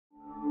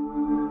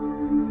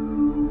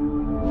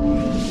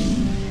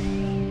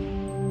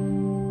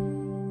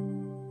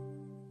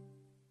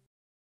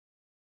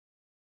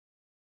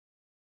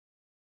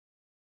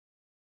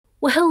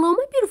Well, hello,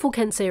 my beautiful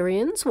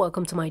Cancerians.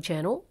 Welcome to my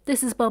channel.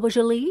 This is Baba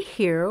Jolie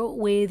here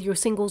with your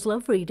singles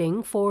love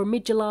reading for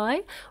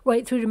mid-July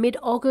right through to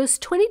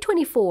mid-August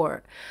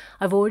 2024.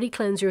 I've already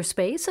cleansed your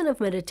space and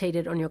I've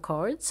meditated on your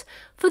cards.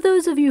 For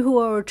those of you who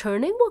are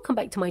returning, welcome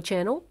back to my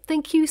channel.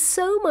 Thank you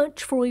so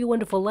much for all your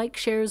wonderful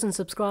likes, shares, and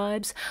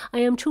subscribes. I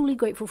am truly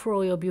grateful for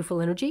all your beautiful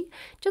energy.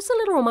 Just a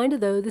little reminder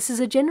though, this is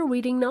a general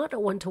reading, not a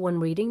one-to-one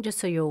reading, just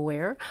so you're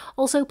aware.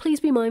 Also, please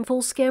be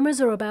mindful,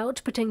 scammers are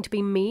about, pretending to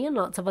be me and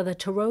lots of other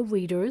tarot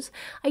readers.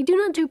 I do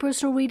not do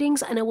personal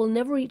readings and I will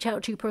never reach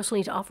out to you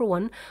personally to offer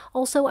one.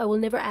 Also, I will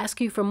never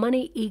ask you for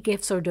money,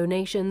 e-gifts, or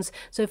donations.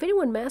 So if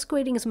anyone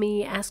masquerading as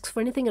me asks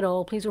for anything at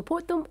all, please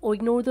report them or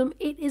ignore them.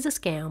 It is a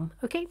scam,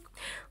 okay?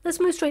 Let's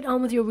move straight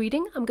on with your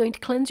reading. I'm going to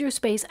cleanse your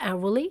space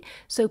hourly,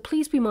 so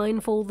please be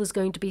mindful. There's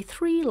going to be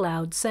 3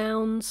 loud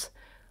sounds.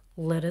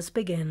 Let us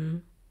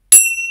begin.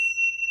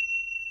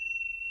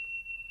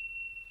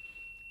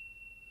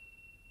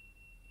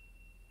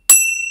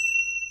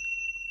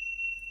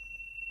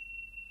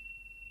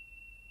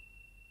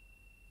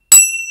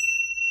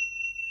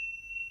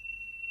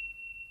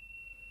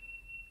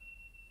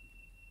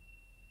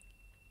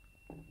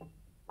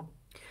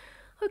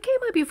 Okay,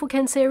 my beautiful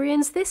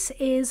Cancerians, this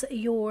is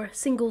your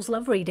singles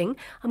love reading.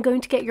 I'm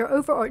going to get your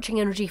overarching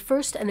energy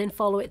first and then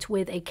follow it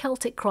with a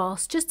Celtic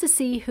cross just to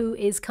see who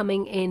is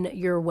coming in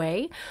your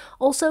way.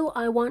 Also,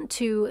 I want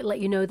to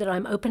let you know that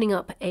I'm opening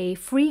up a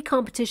free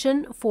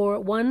competition for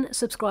 1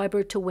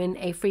 subscriber to win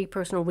a free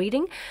personal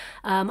reading.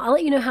 I'll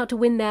let you know how to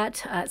win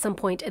that at some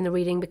point in the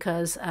reading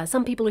because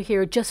some people are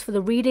here just for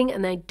the reading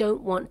and I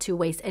don't want to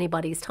waste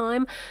anybody's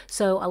time.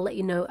 So I'll let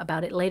you know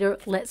about it later.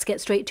 Let's get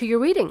straight to your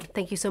reading.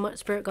 Thank you so much,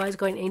 Spirit Guides,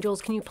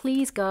 Angels. Can you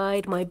please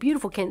guide my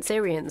beautiful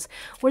Cancerians?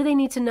 What do they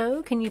need to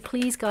know? Can you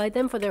please guide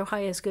them for their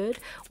highest good?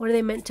 What are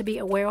they meant to be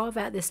aware of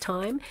at this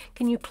time?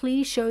 Can you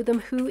please show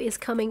them who is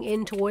coming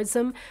in towards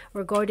them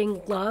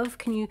regarding love?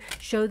 Can you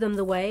show them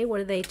the way?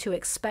 What are they to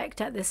expect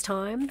at this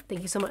time?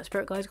 Thank you so much,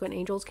 Spirit Guides,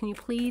 Angels. Can you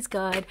please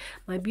guide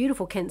my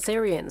beautiful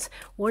Cancerians?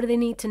 What do they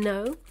need to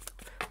know?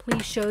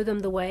 Please show them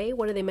the way.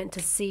 What are they meant to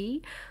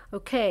see?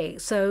 Okay,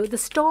 so the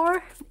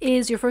star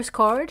is your first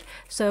card.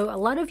 So a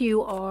lot of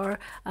you are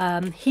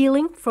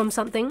healing from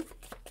something.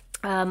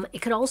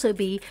 It could also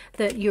be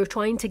that you're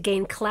trying to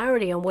gain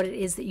clarity on what it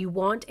is that you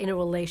want in a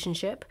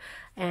relationship,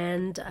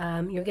 and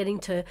you're getting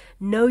to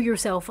know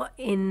yourself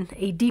in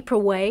a deeper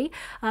way.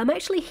 I'm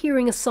actually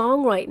hearing a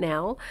song right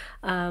now.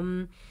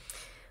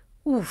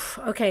 Oof,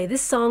 okay,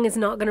 this song is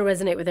not going to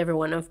resonate with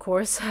everyone, of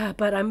course,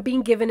 but I'm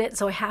being given it,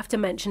 so I have to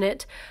mention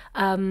it.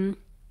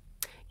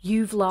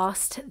 You've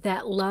lost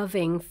that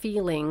loving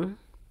feeling.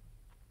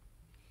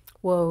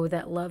 Whoa,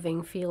 that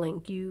loving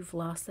feeling. You've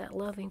lost that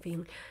loving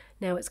feeling.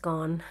 Now it's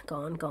gone,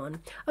 gone, gone.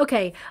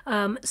 Okay,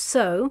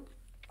 so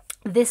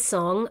this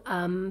song,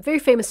 very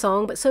famous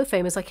song, but so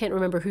famous I can't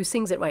remember who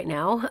sings it right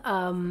now.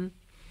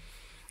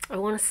 I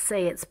want to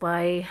say it's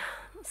by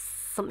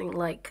something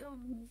like,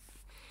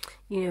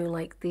 you know,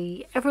 like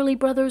the Everly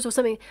Brothers or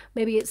something.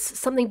 Maybe it's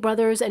something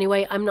Brothers.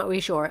 Anyway, I'm not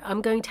really sure.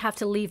 I'm going to have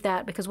to leave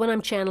that because when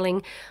I'm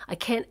channeling, I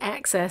can't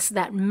access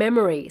that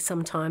memory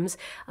sometimes.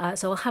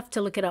 So I'll have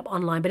to look it up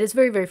online. But it's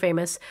very, very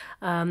famous.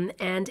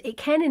 And it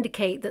can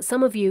indicate that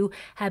some of you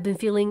have been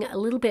feeling a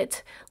little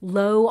bit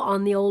low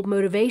on the old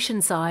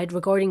motivation side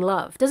regarding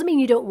love. Doesn't mean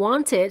you don't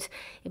want it.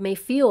 It may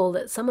feel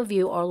that some of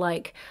you are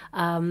like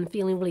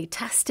feeling really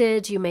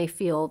tested. You may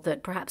feel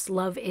that perhaps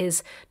love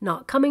is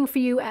not coming for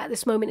you at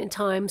this moment in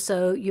time.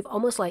 So you've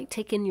almost like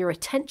taken your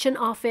attention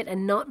off it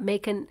and not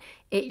making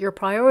it your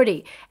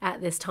priority at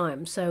this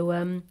time.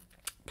 So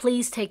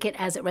please take it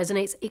as it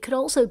resonates. It could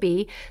also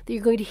be that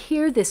you're going to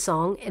hear this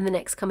song in the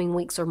next coming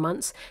weeks or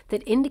months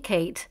that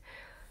indicate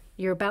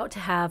you're about to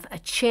have a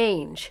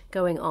change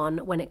going on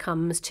when it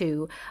comes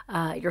to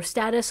your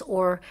status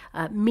or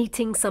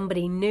meeting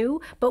somebody new.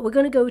 But we're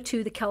going to go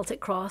to the Celtic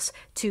cross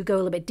to go a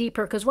little bit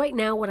deeper, because right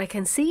now what I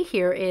can see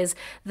here is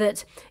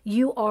that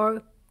you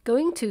are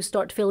going to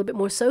start to feel a bit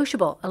more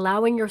sociable,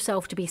 allowing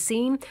yourself to be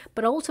seen,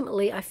 but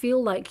ultimately I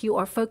feel like you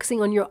are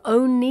focusing on your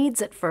own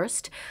needs at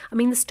first. I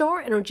mean, the star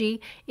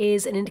energy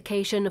is an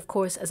indication, of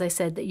course, as I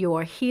said, that you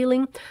are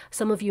healing.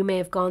 Some of you may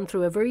have gone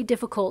through a very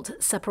difficult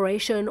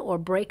separation or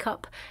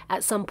breakup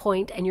at some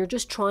point, and you're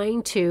just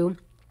trying to,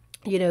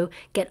 you know,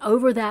 get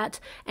over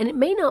that. And it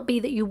may not be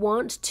that you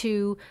want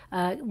to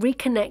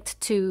reconnect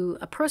to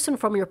a person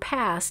from your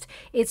past.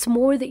 It's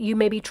more that you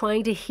may be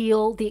trying to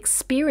heal the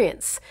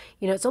experience.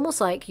 You know, it's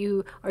almost like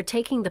you are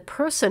taking the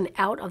person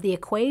out of the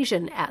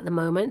equation at the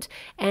moment,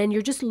 and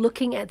you're just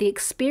looking at the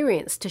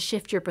experience to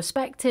shift your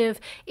perspective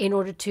in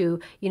order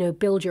to, you know,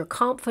 build your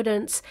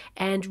confidence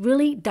and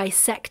really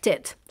dissect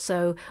it.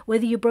 So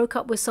whether you broke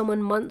up with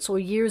someone months or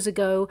years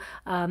ago,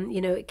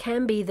 you know, it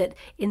can be that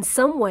in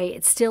some way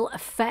it still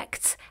affects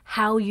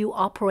how you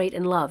operate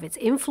in love. It's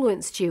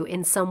influenced you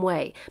in some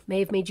way. May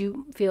have made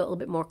you feel a little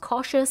bit more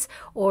cautious,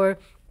 or,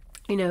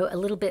 you know, a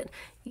little bit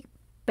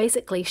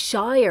basically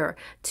shyer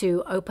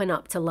to open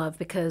up to love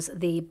because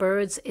the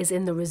birds is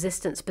in the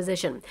resistance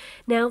position.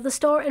 Now, the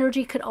star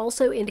energy could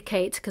also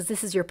indicate, because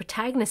this is your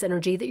protagonist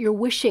energy, that you're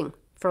wishing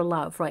for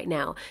love right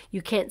now.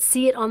 You can't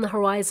see it on the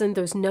horizon.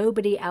 There's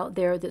nobody out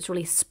there that's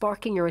really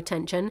sparking your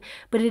attention,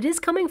 but it is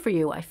coming for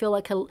you. I feel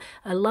like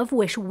a love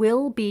wish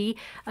will be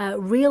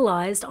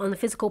realized on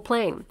the physical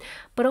plane.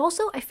 But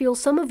also, I feel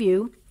some of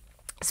you,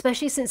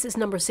 especially since it's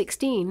number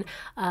 16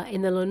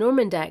 in the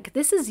Lenormand deck,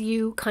 this is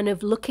you kind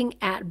of looking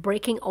at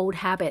breaking old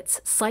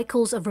habits,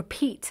 cycles of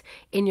repeat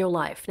in your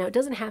life. Now, it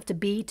doesn't have to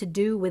be to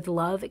do with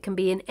love. It can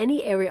be in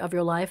any area of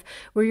your life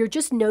where you're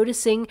just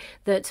noticing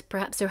that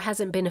perhaps there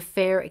hasn't been a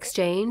fair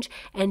exchange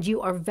and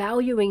you are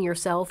valuing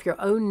yourself, your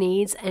own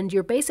needs, and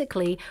you're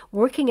basically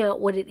working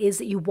out what it is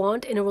that you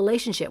want in a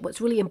relationship,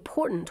 what's really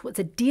important, what's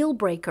a deal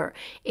breaker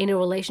in a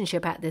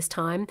relationship at this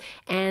time.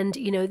 And,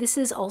 you know, this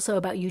is also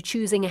about you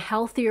choosing a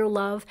healthier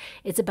love.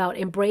 It's about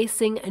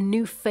embracing a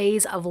new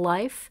phase of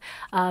life,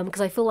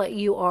 because I feel like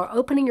you are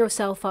opening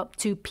yourself up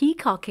to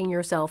peacocking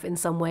yourself in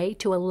some way,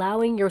 to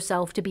allowing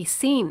yourself to be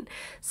seen.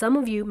 Some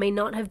of you may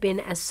not have been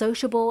as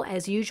sociable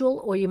as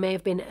usual, or you may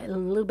have been in a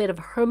little bit of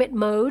hermit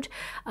mode,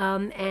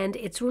 and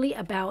it's really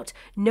about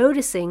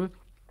noticing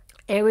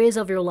areas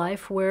of your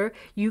life where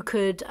you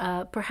could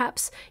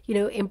perhaps, you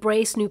know,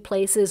 embrace new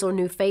places or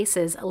new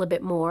faces a little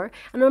bit more.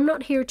 And I'm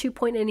not here to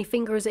point any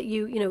fingers at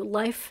you. You know,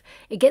 life,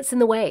 it gets in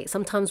the way.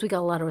 Sometimes we got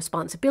a lot of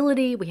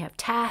responsibility. We have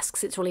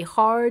tasks. It's really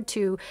hard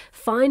to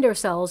find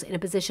ourselves in a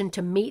position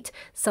to meet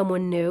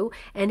someone new.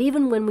 And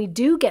even when we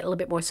do get a little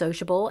bit more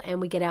sociable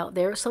and we get out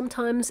there,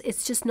 sometimes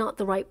it's just not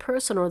the right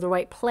person or the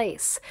right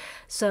place.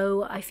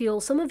 So I feel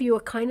some of you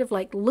are kind of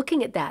like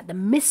looking at that, the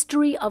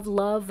mystery of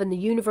love and the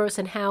universe,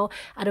 and how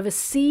out of a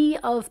sea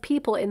of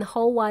people in the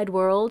whole wide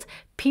world,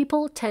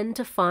 people tend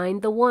to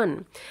find the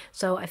one.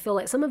 So I feel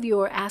like some of you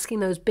are asking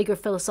those bigger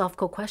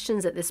philosophical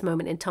questions at this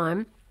moment in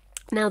time.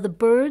 Now, the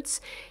birds,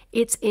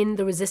 it's in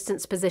the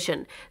resistance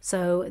position.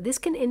 So this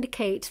can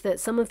indicate that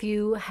some of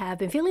you have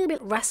been feeling a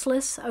bit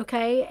restless,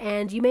 okay?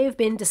 And you may have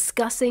been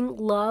discussing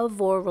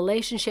love or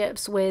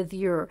relationships with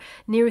your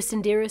nearest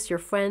and dearest, your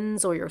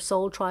friends or your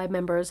soul tribe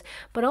members.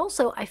 But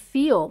also, I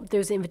feel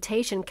there's an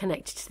invitation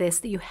connected to this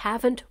that you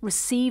haven't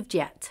received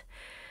yet.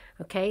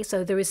 Okay,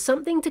 so there is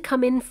something to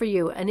come in for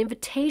you, an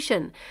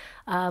invitation.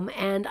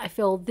 And I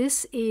feel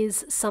this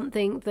is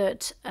something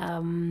that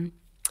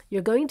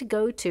you're going to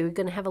go to, you're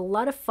going to have a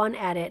lot of fun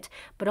at it.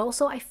 But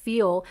also I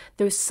feel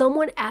there's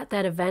someone at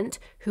that event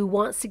who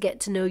wants to get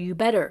to know you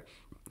better,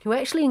 who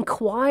actually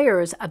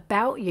inquires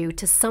about you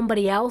to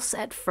somebody else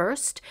at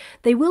first.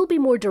 They will be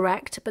more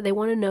direct, but they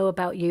want to know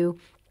about you.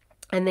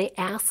 And they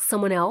ask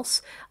someone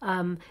else,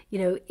 you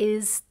know,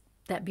 is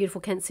that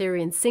beautiful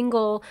Cancerian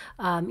single,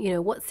 you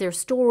know, what's their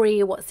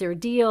story, what's their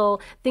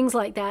deal, things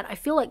like that. I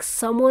feel like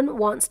someone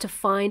wants to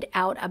find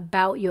out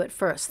about you at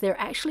first. They're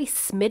actually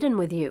smitten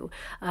with you.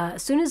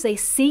 As soon as they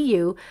see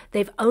you,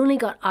 they've only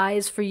got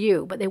eyes for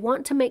you, but they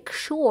want to make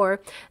sure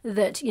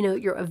that, you know,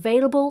 you're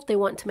available. They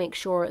want to make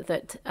sure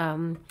that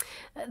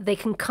they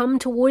can come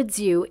towards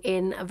you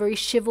in a very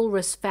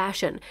chivalrous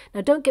fashion.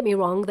 Now, don't get me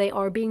wrong, they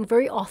are being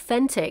very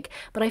authentic,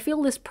 but I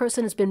feel this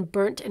person has been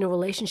burnt in a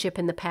relationship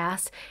in the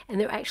past, and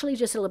they're actually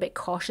just a little bit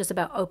cautious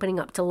about opening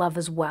up to love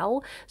as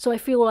well. So I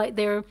feel like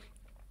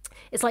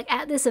it's like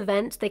at this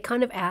event, they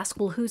kind of ask,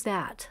 well, who's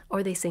that?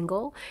 Are they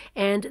single?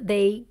 And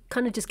they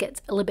kind of just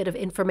get a little bit of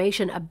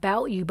information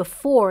about you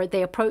before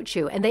they approach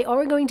you. And they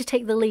are going to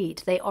take the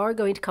lead. They are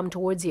going to come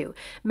towards you.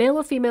 Male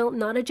or female,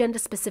 not a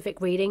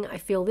gender-specific reading. I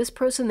feel this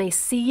person, they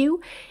see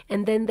you,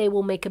 and then they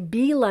will make a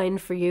beeline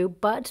for you,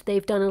 but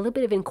they've done a little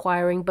bit of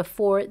inquiring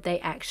before they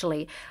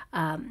actually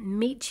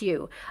meet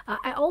you.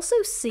 I also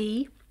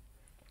see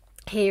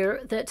here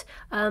that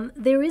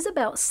there is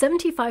about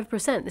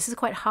 75%, this is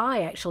quite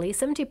high actually,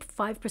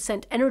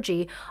 75%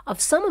 energy of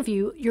some of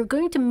you, you're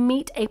going to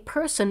meet a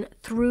person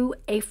through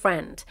a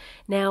friend.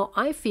 Now,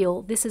 I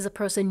feel this is a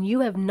person you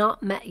have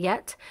not met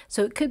yet.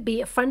 So it could be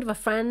a friend of a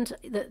friend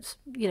that,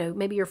 you know,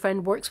 maybe your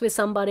friend works with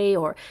somebody,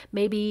 or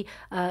maybe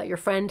your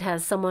friend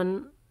has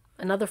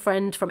another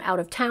friend from out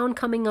of town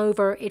coming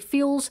over. It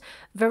feels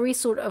very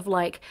sort of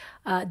like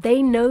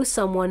they know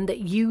someone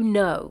that you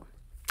know.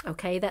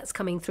 Okay, that's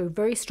coming through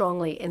very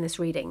strongly in this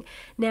reading.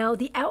 Now,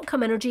 the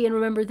outcome energy, and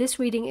remember, this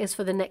reading is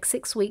for the next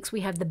 6 weeks.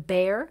 We have the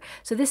bear.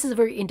 So this is a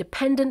very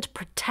independent,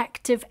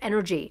 protective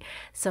energy.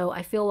 So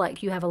I feel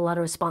like you have a lot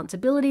of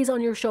responsibilities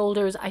on your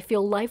shoulders. I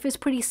feel life is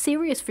pretty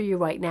serious for you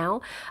right now.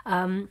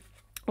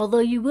 Although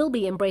you will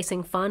be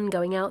embracing fun,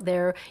 going out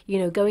there, you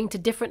know, going to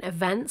different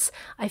events,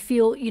 I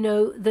feel, you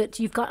know, that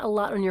you've got a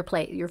lot on your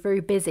plate. You're very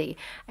busy.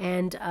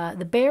 And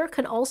the bear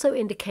can also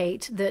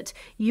indicate that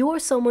you are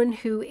someone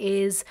who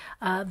is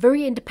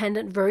very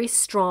independent, very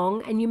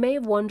strong. And you may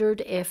have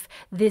wondered if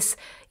this,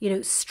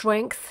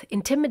 strength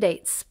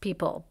intimidates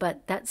people,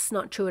 but that's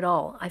not true at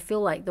all. I feel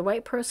like the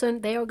right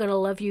person, they are going to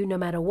love you no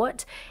matter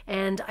what.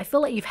 And I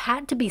feel like you've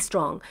had to be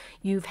strong.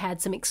 You've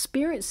had some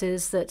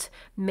experiences that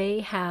may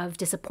have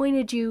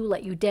disappointed you,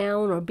 let you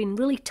down, or been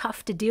really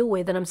tough to deal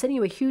with. And I'm sending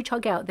you a huge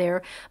hug out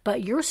there,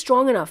 but you're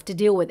strong enough to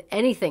deal with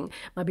anything,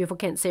 my beautiful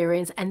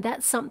Cancerians. And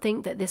that's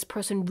something that this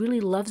person really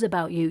loves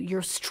about you,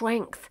 your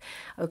strength,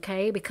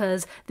 okay?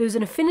 Because there's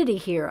an affinity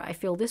here. I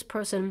feel this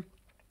person,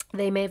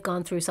 they may have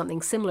gone through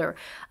something similar.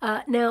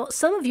 Now,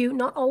 some of you,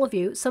 not all of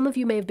you, some of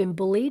you may have been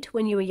bullied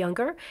when you were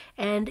younger,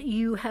 and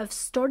you have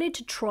started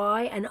to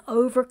try and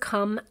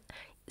overcome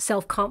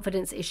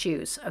self-confidence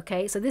issues,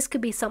 okay? So this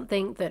could be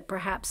something that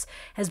perhaps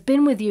has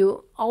been with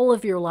you all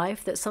of your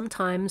life, that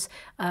sometimes,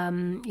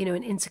 an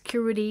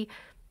insecurity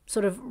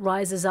sort of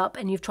rises up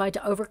and you've tried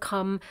to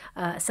overcome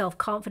a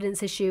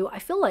self-confidence issue. I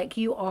feel like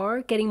you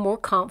are getting more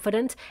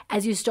confident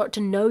as you start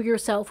to know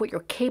yourself, what you're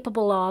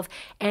capable of,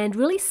 and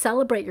really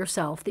celebrate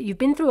yourself, that you've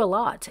been through a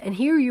lot. And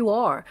here you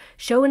are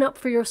showing up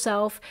for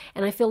yourself.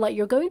 And I feel like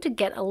you're going to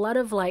get a lot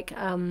of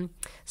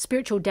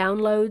spiritual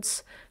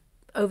downloads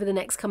over the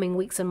next coming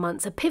weeks and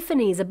months,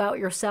 epiphanies about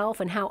yourself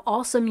and how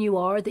awesome you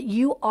are, that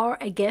you are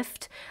a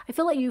gift. I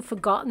feel like you've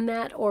forgotten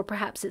that, or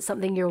perhaps it's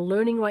something you're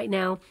learning right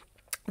now,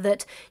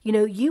 that,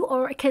 you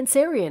are a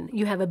Cancerian.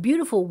 You have a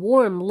beautiful,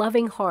 warm,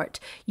 loving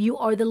heart. You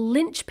are the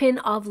linchpin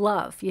of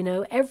love.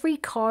 Every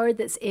card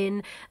that's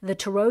in the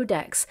tarot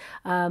decks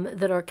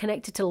that are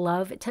connected to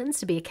love, it tends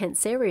to be a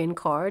Cancerian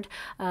card.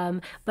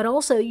 But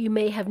also you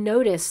may have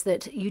noticed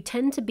that you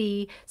tend to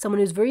be someone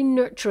who's very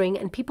nurturing,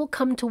 and people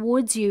come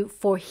towards you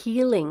for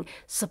healing,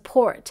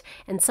 support.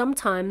 And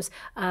sometimes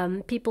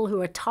people who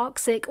are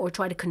toxic or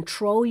try to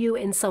control you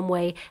in some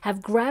way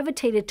have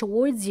gravitated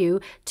towards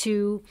you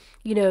to,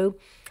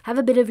 have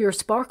a bit of your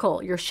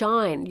sparkle, your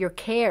shine, your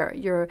care,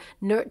 your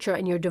nurture,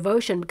 and your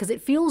devotion, because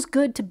it feels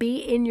good to be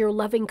in your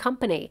loving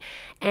company.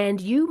 And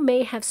you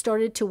may have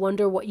started to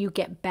wonder what you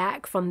get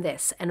back from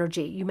this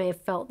energy. You may have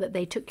felt that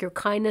they took your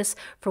kindness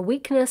for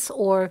weakness,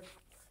 or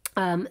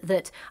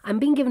that I'm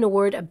being given a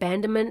word,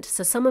 abandonment.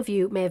 So some of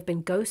you may have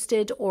been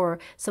ghosted, or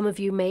some of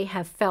you may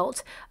have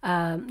felt,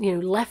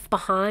 left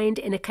behind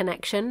in a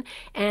connection.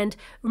 And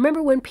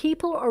remember, when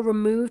people are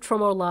removed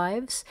from our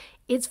lives,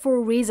 it's for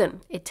a reason.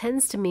 It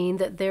tends to mean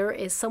that there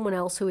is someone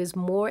else who is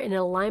more in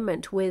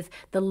alignment with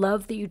the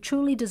love that you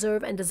truly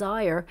deserve and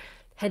desire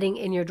heading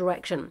in your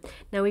direction.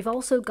 Now, we've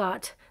also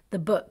got the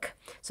book.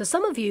 So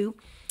some of you,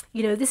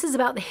 this is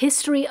about the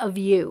history of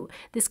you.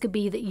 This could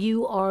be that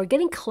you are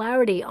getting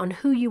clarity on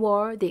who you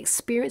are, the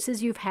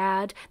experiences you've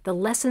had, the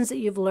lessons that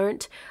you've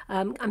learned.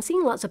 I'm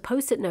seeing lots of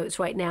post-it notes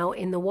right now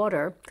in the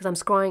water, because I'm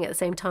scrying at the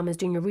same time as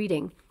doing a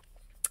reading.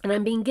 And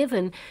I'm being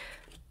given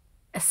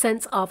a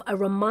sense of a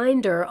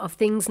reminder of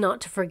things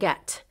not to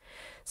forget.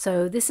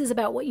 So this is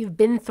about what you've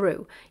been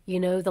through,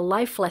 the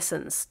life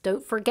lessons.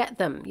 Don't forget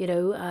them.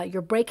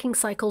 You're breaking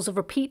cycles of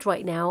repeat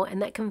right now,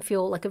 and that can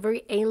feel like a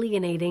very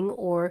alienating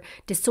or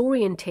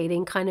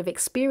disorientating kind of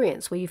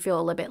experience, where you feel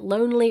a little bit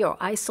lonely or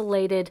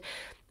isolated.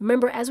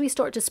 Remember, as we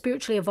start to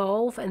spiritually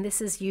evolve, and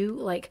this is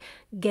you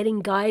getting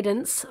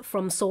guidance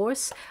from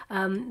source,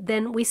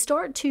 then we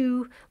start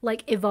to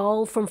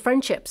evolve from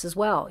friendships as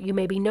well. You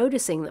may be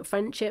noticing that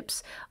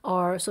friendships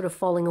are sort of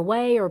falling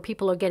away, or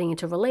people are getting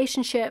into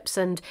relationships,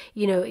 and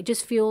it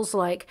just feels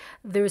like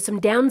there is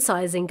some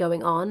downsizing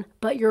going on,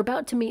 but you're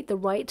about to meet the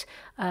right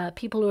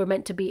people who are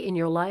meant to be in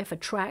your life,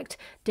 attract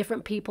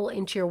different people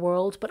into your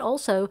world. But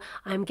also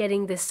I'm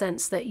getting this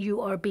sense that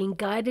you are being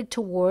guided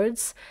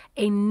towards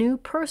a new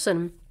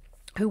person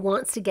who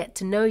wants to get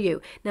to know you.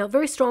 Now,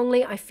 very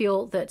strongly, I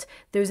feel that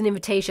there's an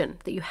invitation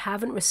that you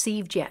haven't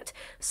received yet.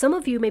 Some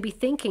of you may be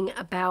thinking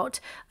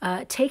about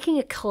taking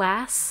a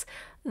class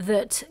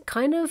that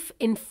kind of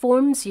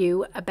informs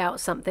you about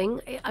something.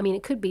 I mean,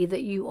 it could be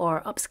that you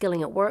are upskilling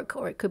at work,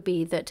 or it could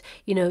be that,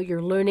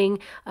 you're learning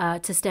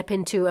to step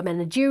into a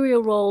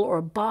managerial role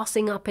or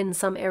bossing up in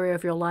some area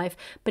of your life.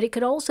 But it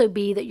could also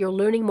be that you're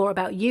learning more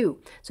about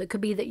you. So it could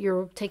be that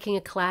you're taking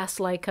a class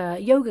like a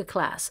yoga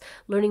class,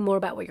 learning more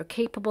about what you're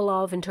capable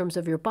of in terms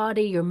of your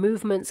body, your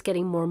movements,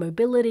 getting more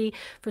mobility.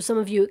 For some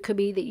of you, it could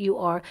be that you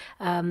are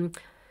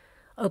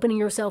opening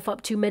yourself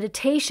up to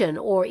meditation,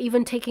 or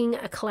even taking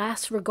a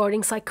class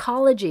regarding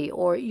psychology,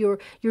 or you're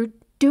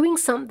doing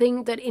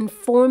something that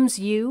informs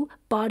you,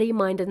 body,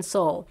 mind, and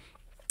soul.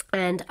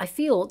 And I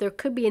feel there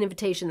could be an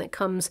invitation that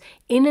comes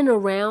in and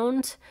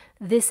around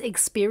this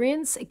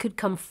experience. It could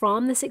come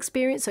from this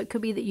experience. So it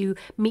could be that you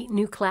meet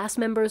new class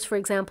members, for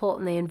example,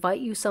 and they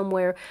invite you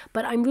somewhere.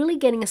 But I'm really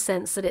getting a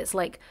sense that it's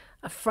like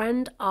a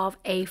friend of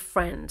a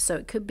friend. So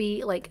it could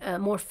be like a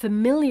more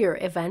familiar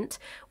event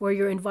where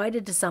you're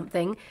invited to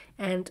something,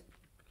 and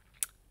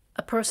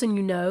a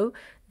person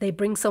they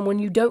bring someone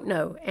you don't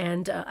know.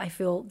 And I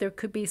feel there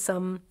could be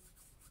some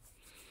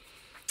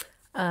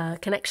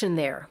connection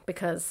there,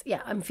 because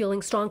yeah, I'm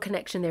feeling strong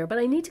connection there. But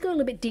I need to go a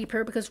little bit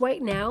deeper, because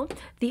right now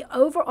the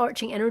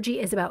overarching energy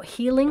is about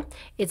healing.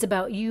 It's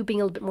about you being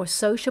a little bit more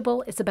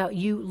sociable. It's about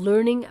you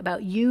learning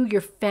about you,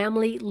 your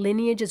family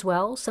lineage as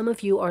well. Some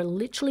of you are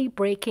literally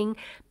breaking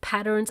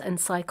patterns and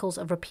cycles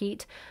of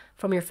repeat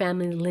from your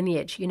family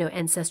lineage, you know,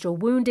 ancestral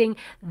wounding.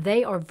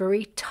 They are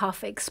very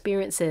tough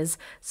experiences.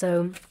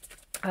 So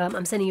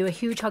I'm sending you a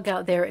huge hug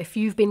out there if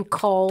you've been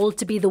called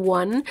to be the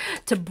one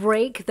to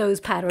break those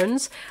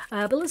patterns.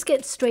 But let's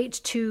get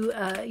straight to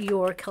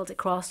your Celtic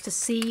Cross to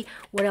see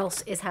what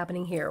else is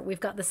happening here. We've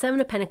got the Seven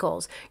of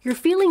Pentacles. You're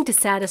feeling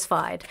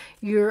dissatisfied.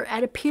 You're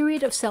at a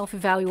period of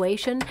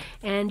self-evaluation,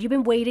 and you've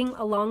been waiting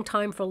a long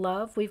time for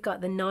love. We've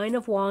got the Nine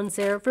of Wands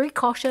there, very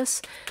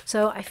cautious.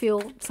 So I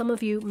feel some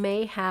of you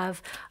may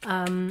have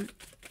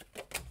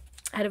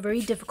had a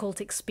very difficult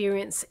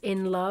experience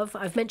in love.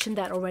 I've mentioned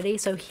that already.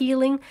 So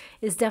healing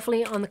is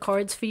definitely on the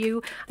cards for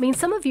you. I mean,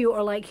 some of you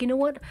are like, you know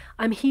what?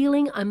 I'm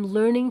healing. I'm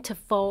learning to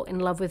fall in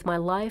love with my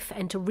life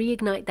and to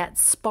reignite that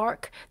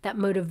spark, that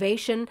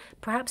motivation.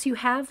 Perhaps you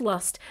have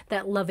lost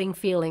that loving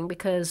feeling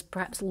because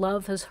perhaps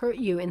love has hurt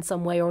you in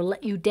some way or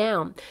let you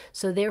down.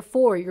 So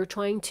therefore, you're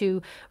trying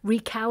to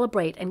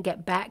recalibrate and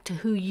get back to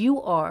who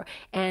you are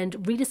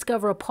and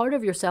rediscover a part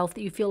of yourself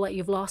that you feel like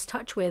you've lost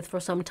touch with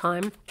for some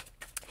time.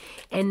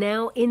 And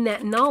now in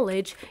that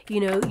knowledge, you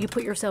know, you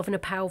put yourself in a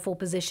powerful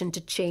position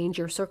to change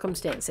your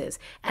circumstances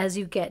as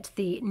you get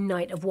the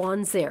Knight of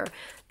Wands there.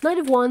 Knight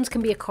of Wands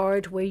can be a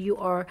card where you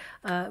are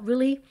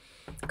really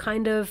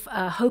kind of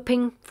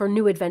hoping for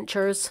new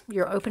adventures.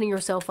 You're opening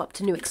yourself up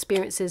to new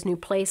experiences, new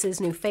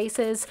places, new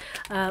faces.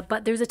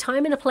 But there's a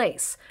time and a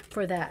place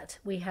for that.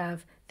 We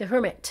have the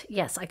Hermit.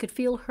 Yes, I could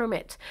feel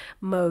Hermit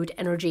mode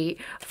energy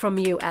from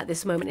you at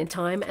this moment in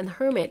time. And the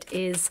Hermit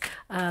is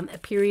a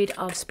period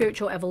of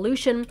spiritual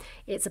evolution.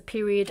 It's a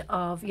period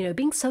of, you know,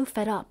 being so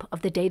fed up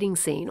of the dating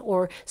scene,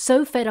 or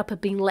so fed up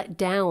of being let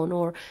down,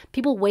 or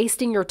people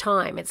wasting your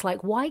time. It's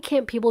like, why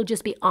can't people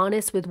just be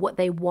honest with what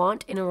they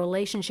want in a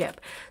relationship?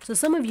 So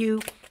some of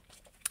you,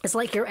 it's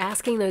like you're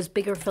asking those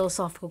bigger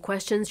philosophical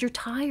questions. You're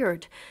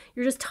tired.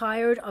 You're just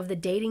tired of the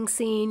dating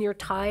scene. You're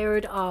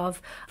tired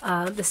of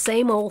the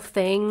same old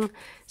thing.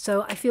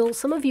 So I feel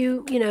some of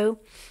you, you know,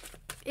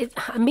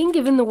 I'm being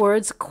given the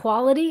words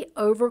quality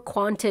over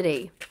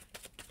quantity.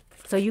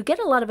 So you get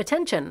a lot of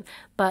attention,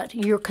 but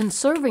you're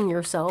conserving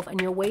yourself and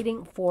you're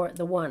waiting for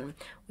the one.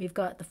 We've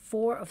got the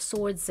Four of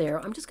Swords there.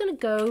 I'm just going to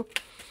go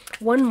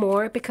one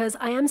more because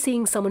I am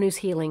seeing someone who's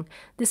healing.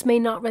 This may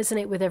not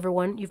resonate with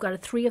everyone. You've got a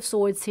Three of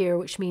Swords here,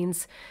 which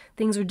means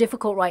things are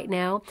difficult right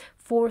now.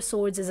 Four of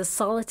Swords is a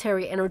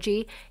solitary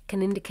energy,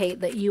 can indicate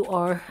that you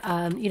are,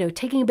 you know,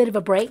 taking a bit of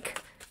a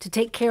break to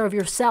take care of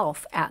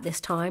yourself at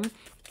this time.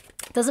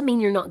 Doesn't mean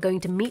you're not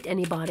going to meet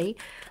anybody,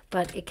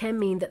 but it can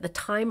mean that the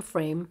time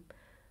frame,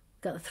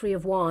 got the Three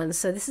of Wands.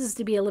 So this is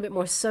to be a little bit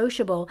more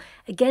sociable.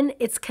 Again,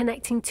 it's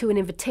connecting to an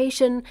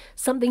invitation,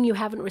 something you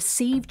haven't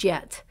received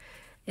yet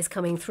is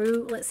coming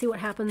through. Let's see what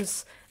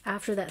happens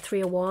after that Three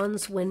of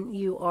Wands when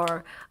you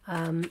are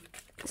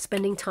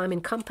spending time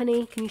in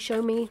company. Can you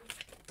show me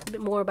a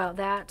bit more about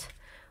that?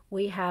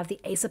 We have the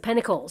Ace of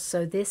Pentacles.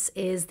 So this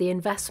is the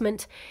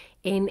investment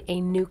in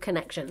a new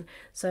connection.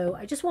 So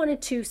I just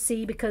wanted to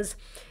see, because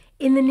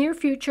in the near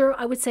future,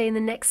 I would say in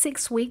the next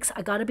 6 weeks,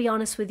 I got to be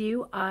honest with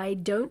you, I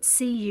don't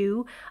see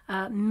you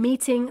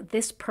meeting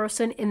this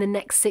person in the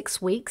next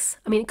 6 weeks.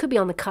 I mean, it could be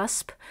on the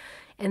cusp,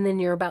 and then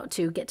you're about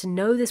to get to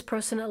know this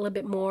person a little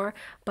bit more,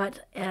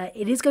 but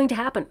it is going to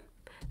happen.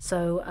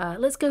 So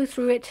let's go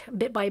through it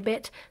bit by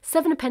bit.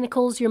 Seven of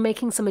Pentacles, you're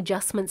making some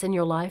adjustments in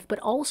your life, but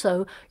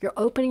also you're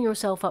opening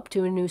yourself up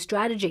to a new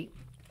strategy.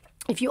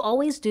 If you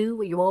always do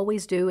what you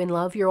always do in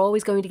love, you're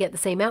always going to get the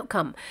same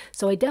outcome.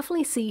 So I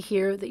definitely see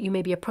here that you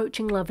may be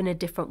approaching love in a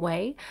different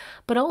way.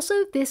 But also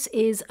this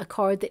is a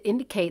card that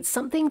indicates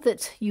something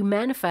that you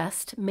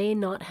manifest may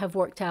not have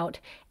worked out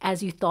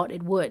as you thought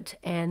it would.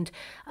 And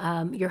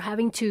you're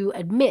having to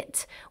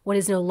admit what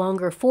is no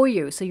longer for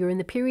you. So you're in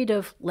the period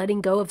of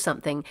letting go of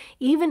something.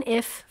 Even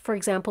if, for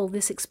example,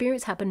 this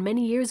experience happened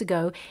many years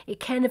ago, it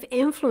can have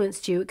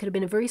influenced you. It could have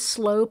been a very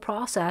slow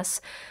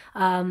process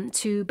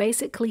to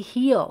basically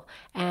heal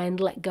and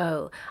let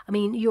go. I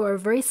mean, you are a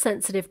very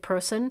sensitive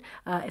person.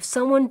 If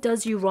someone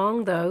does you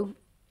wrong, though,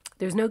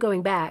 there's no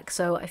going back.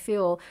 So I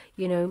feel,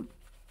 you know,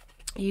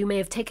 you may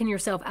have taken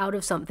yourself out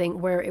of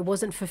something where it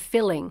wasn't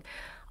fulfilling.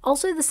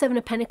 Also, the Seven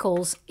of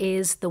Pentacles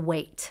is the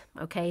wait,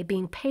 okay?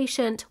 Being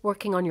patient,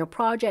 working on your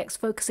projects,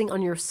 focusing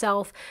on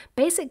yourself,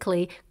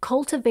 basically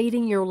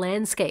cultivating your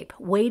landscape,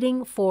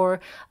 waiting for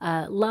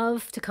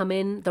love to come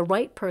in, the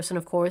right person,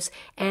 of course,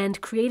 and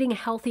creating a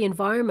healthy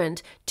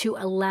environment to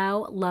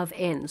allow love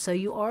in. So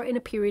you are in a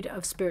period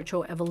of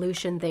spiritual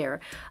evolution there.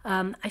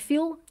 I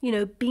feel, you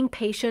know, being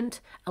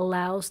patient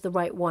allows the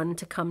right one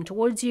to come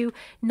towards you.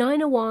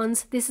 Nine of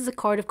Wands, this is a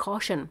card of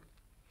caution.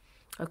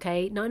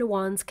 Okay, Nine of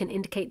Wands can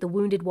indicate the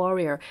wounded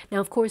warrior. Now,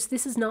 of course,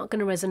 this is not going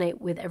to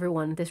resonate with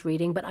everyone, this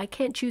reading, but I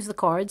can't choose the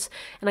cards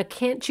and I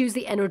can't choose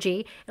the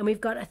energy. And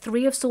we've got a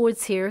Three of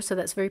Swords here, so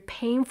that's very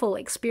painful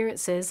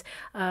experiences.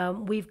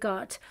 We've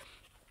got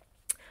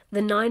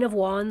the Nine of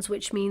Wands,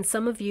 which means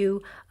some of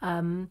you,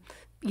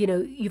 you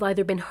know, you've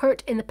either been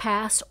hurt in the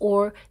past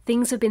or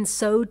things have been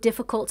so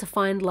difficult to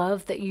find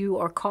love that you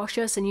are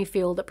cautious and you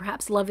feel that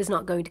perhaps love is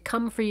not going to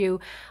come for you,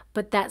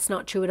 but that's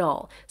not true at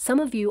all. Some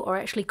of you are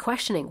actually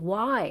questioning,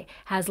 why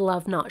has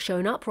love not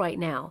shown up right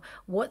now?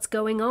 What's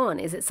going on?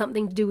 Is it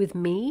something to do with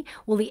me?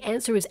 Well, the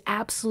answer is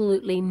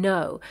absolutely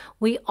no.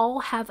 We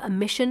all have a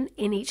mission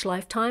in each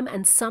lifetime,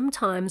 and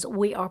sometimes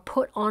we are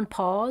put on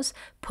pause,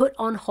 put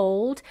on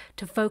hold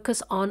to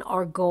focus on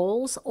our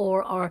goals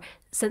or our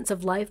sense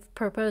of life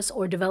purpose,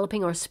 or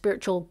developing our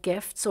spiritual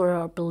gifts or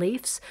our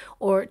beliefs,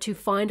 or to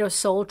find our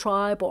soul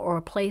tribe or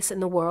a place in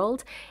the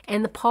world.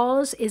 And the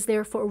pause is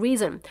there for a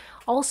reason.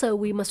 Also,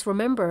 we must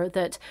remember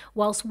that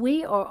whilst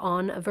we are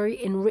on a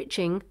very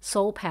enriching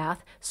soul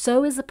path,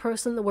 so is the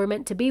person that we're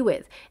meant to be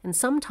with. And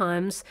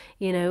sometimes,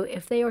 you know,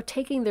 if they are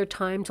taking their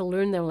time to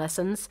learn their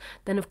lessons,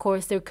 then of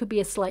course there could be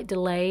a slight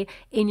delay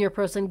in your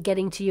person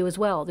getting to you as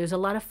well. There's a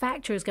lot of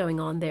factors going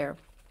on there.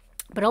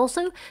 But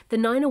also, the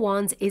Nine of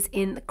Wands is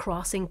in the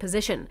crossing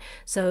position.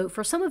 So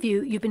for some of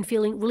you, you've been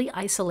feeling really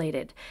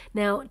isolated.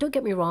 Now, don't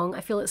get me wrong,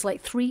 I feel it's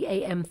like 3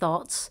 a.m.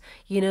 thoughts.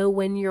 You know,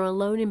 when you're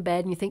alone in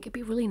bed and you think it'd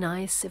be really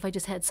nice if I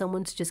just had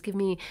someone to just give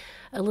me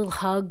a little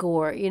hug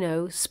or, you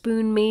know,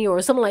 spoon me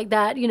or something like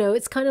that. You know,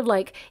 it's kind of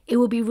like it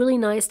would be really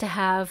nice to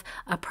have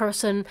a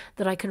person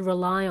that I could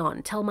rely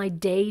on, tell my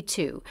day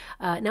to.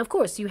 Now, of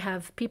course, you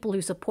have people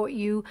who support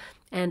you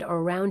and are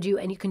around you,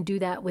 and you can do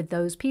that with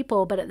those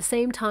people, but at the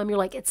same time you're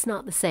like, it's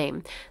not the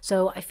same.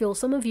 So I feel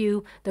some of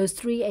you, those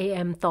 3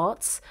 a.m.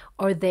 thoughts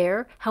are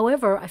there.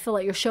 However, I feel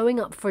like you're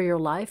showing up for your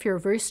life. You're a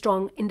very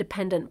strong,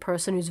 independent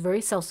person who's very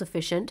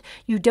self-sufficient.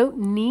 You don't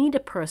need a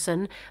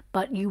person,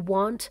 but you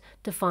want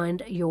to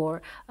find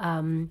your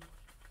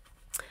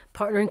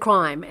partner in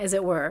crime, as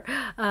it were.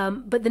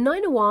 But the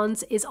Nine of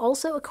Wands is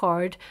also a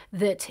card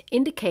that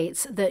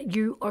indicates that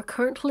you are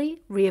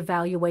currently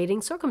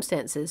reevaluating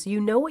circumstances.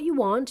 You know what you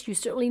want, you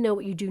certainly know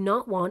what you do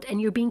not want,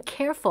 and you're being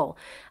careful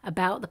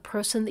about the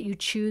person that you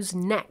choose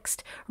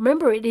next.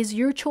 Remember, it is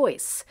your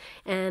choice.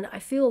 And I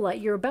feel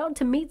like you're about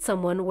to meet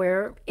someone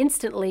where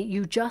instantly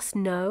you just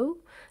know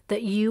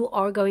that you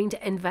are going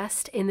to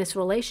invest in this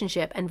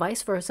relationship, and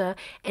vice versa,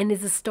 and is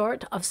the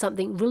start of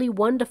something really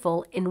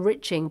wonderful,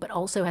 enriching, but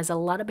also has a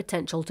lot of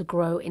potential to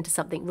grow into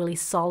something really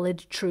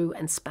solid, true,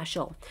 and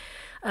special.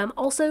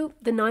 Also,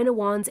 the Nine of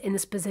Wands in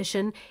this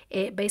position,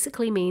 it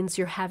basically means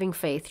you're having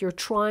faith. You're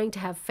trying to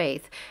have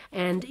faith.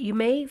 And you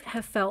may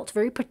have felt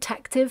very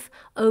protective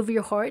over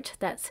your heart.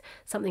 That's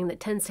something that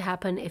tends to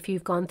happen if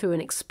you've gone through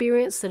an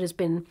experience that has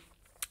been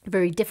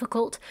very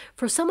difficult.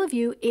 For some of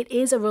you, it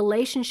is a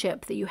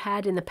relationship that you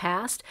had in the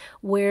past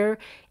where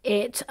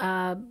it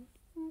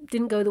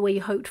didn't go the way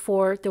you hoped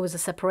for. There was a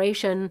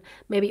separation,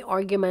 maybe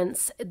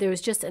arguments. There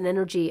was just an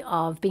energy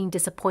of being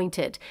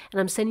disappointed. And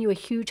I'm sending you a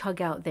huge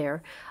hug out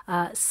there.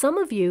 Some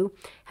of you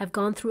have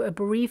gone through a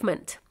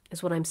bereavement,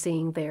 is what I'm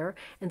seeing there.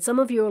 And some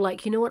of you are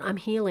like, you know what, I'm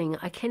healing.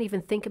 I can't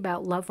even think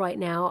about love right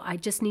now. I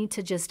just need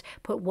to just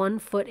put one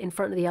foot in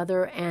front of the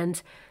other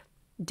and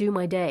do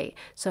my day.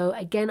 So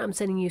again, I'm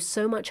sending you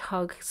so much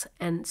hugs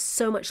and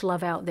so much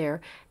love out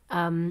there.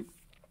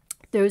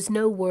 There's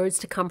no words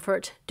to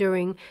comfort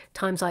during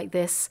times like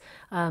this.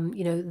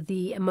 You know,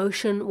 the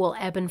emotion will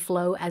ebb and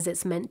flow as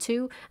it's meant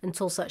to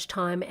until such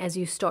time as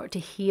you start to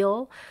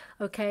heal.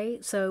 Okay,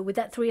 so with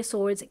that Three of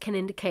Swords, it can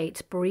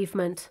indicate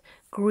bereavement,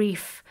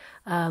 grief,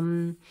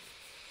 but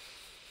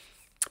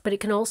it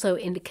can also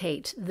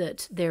indicate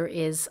that there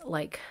is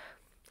like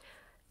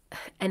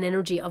an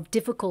energy of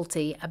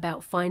difficulty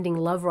about finding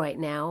love right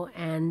now,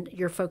 and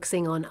you're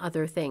focusing on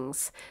other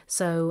things.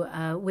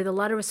 So with a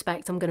lot of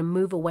respect, I'm going to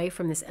move away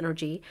from this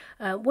energy.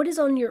 What is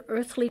on your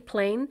earthly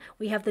plane?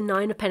 We have the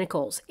Nine of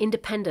Pentacles,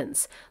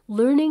 independence,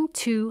 learning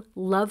to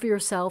love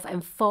yourself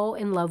and fall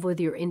in love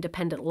with your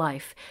independent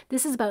life.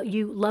 This is about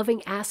you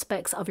loving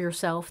aspects of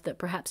yourself that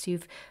perhaps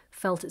you've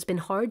felt it's been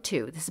hard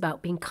to. This is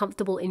about being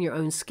comfortable in your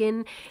own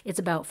skin. It's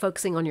about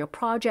focusing on your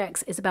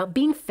projects. It's about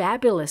being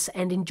fabulous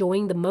and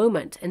enjoying the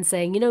moment and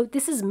saying, you know,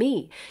 this is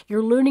me.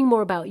 You're learning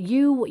more about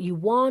you, what you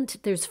want.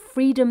 There's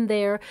freedom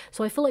there.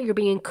 So I feel like you're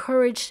being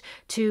encouraged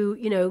to,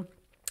 you know,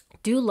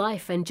 do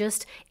life and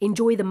just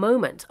enjoy the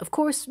moment. Of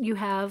course, you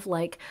have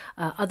like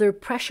other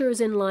pressures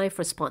in life,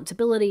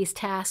 responsibilities,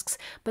 tasks,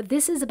 but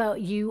this is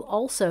about you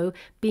also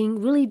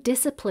being really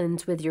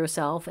disciplined with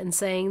yourself and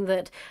saying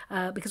that,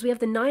 because we have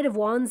the Knight of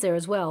Wands there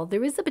as well,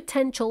 there is the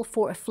potential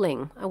for a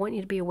fling. I want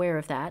you to be aware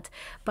of that.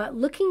 But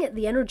looking at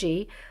the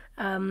energy,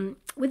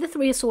 with the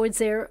Three of Swords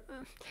there,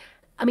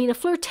 I mean, a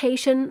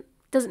flirtation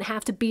doesn't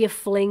have to be a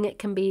fling. It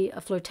can be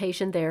a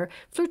flirtation there.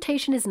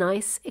 Flirtation is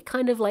nice. It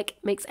kind of like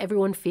makes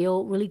everyone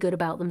feel really good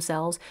about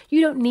themselves. You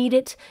don't need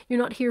it. You're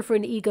not here for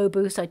an ego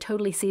boost. I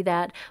totally see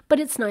that. But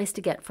it's nice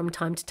to get from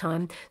time to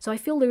time. So I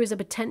feel there is a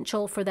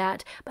potential for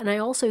that. And I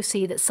also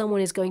see that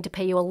someone is going to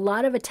pay you a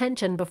lot of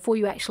attention before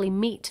you actually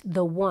meet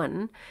the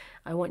one.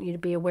 I want you to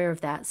be aware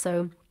of that.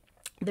 So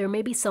there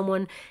may be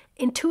someone,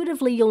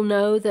 intuitively you'll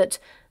know that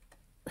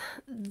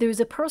there's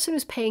a person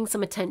who's paying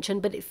some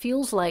attention, but it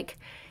feels like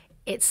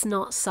it's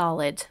not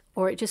solid,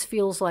 or it just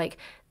feels like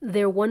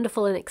they're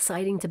wonderful and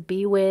exciting to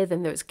be with,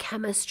 and there's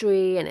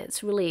chemistry, and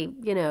it's really,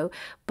 you know,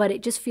 but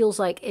it just feels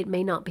like it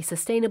may not be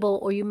sustainable,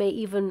 or you may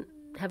even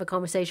have a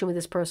conversation with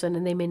this person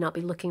and they may not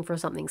be looking for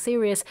something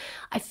serious.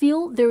 I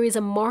feel there is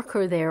a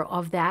marker there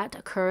of that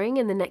occurring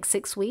in the next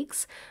 6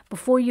 weeks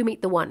before you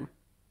meet the one.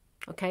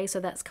 Okay, so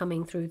that's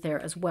coming through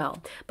there as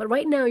well. But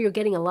right now you're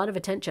getting a lot of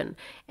attention.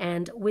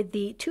 And with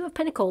the Two of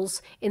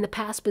Pentacles in the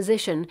past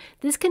position,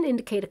 this can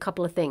indicate a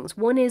couple of things.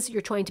 One is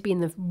you're trying to be in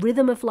the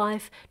rhythm of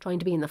life, trying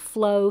to be in the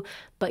flow,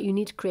 but you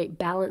need to create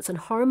balance and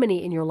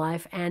harmony in your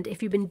life. And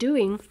if you've been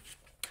doing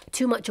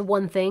too much of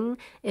one thing,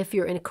 if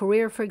you're in a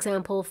career, for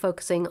example,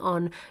 focusing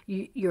on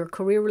your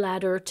career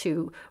ladder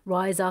to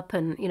rise up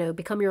and, you know,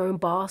 become your own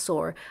boss,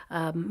 or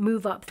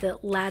move up the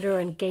ladder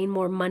and gain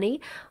more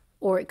money,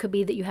 or it could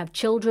be that you have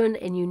children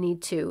and you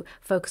need to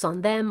focus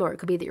on them, or it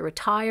could be that you're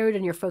retired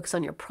and you're focused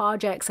on your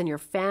projects and your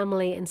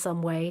family in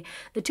some way.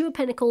 The Two of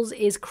Pentacles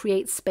is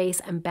create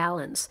space and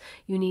balance.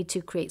 You need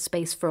to create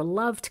space for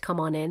love to come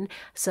on in.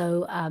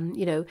 So,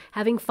 you know,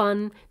 having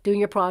fun, doing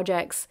your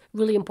projects,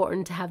 really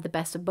important to have the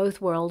best of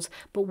both worlds.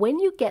 But when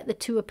you get the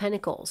Two of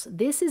Pentacles,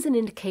 this is an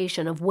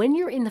indication of when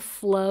you're in the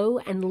flow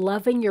and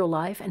loving your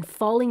life and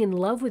falling in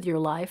love with your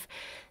life,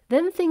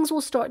 then things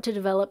will start to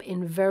develop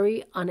in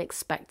very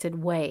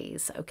unexpected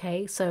ways,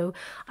 okay? So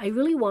I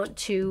really want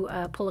to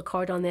pull a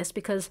card on this,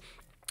 because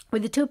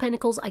with the Two of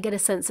Pentacles, I get a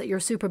sense that you're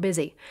super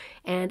busy.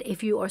 And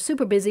if you are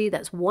super busy,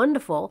 that's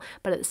wonderful.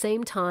 But at the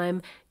same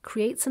time,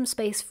 create some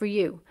space for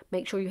you.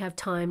 Make sure you have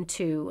time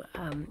to,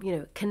 you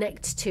know,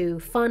 connect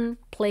to fun,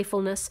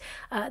 playfulness.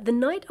 The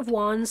Knight of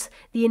Wands,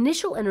 the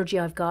initial energy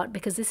I've got,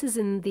 because this is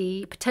in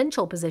the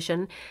potential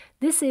position,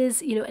 this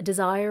is, you know, a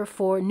desire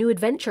for new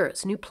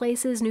adventures, new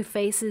places, new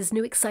faces,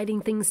 new exciting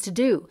things to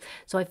do.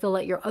 So I feel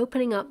like you're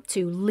opening up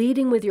to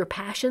leading with your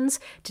passions,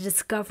 to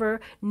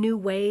discover new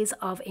ways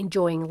of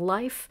enjoying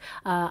life.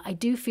 I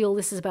do feel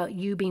this is about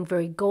you being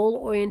very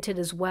goal-oriented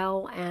as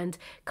well, and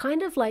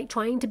kind of like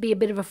trying to be a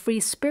bit of a free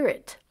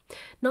spirit.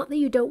 Not that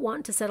you don't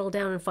want to settle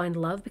down and find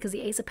love, because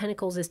the Ace of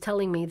Pentacles is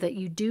telling me that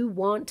you do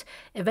want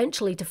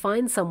eventually to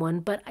find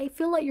someone, but I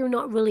feel like you're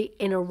not really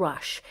in a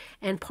rush.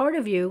 And part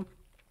of you,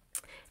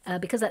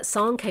 because that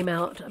song came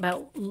out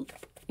about,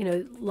 you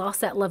know,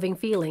 lost that loving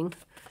feeling.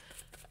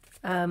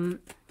 Oh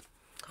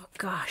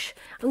gosh,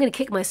 I'm going to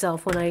kick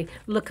myself when I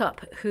look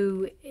up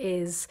who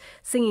is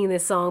singing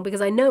this song,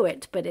 because I know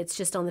it, but it's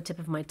just on the tip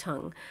of my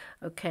tongue.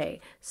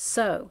 Okay,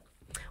 so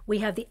we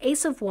have the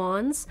Ace of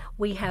Wands,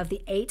 we have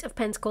the Eight of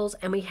Pentacles,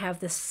 and we have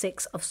the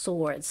Six of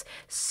Swords.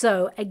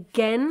 So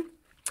again,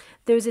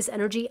 there's this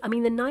energy. I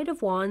mean, the Knight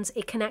of Wands,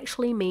 it can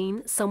actually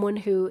mean someone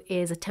who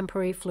is a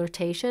temporary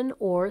flirtation,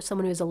 or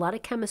someone who has a lot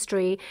of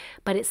chemistry,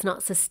 but it's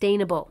not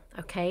sustainable,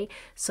 okay?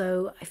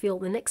 So I feel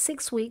the next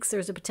 6 weeks,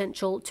 there's a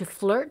potential to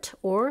flirt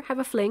or have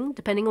a fling,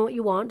 depending on what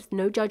you want.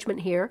 No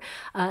judgment here.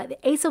 The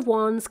Ace of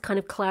Wands kind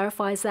of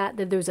clarifies that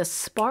there's a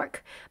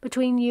spark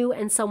between you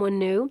and someone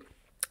new.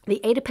 The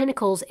Eight of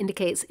Pentacles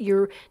indicates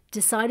you're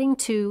deciding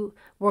to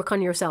work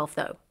on yourself,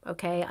 though,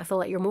 okay? I feel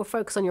like you're more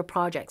focused on your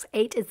projects.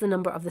 8 is the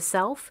number of the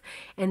self,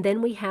 and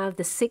then we have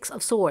the Six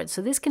of Swords.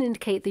 So this can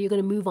indicate that you're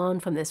going to move on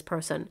from this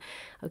person,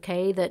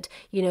 okay? That,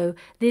 you know,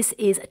 this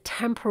is a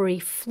temporary,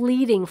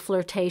 fleeting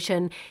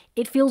flirtation.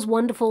 It feels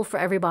wonderful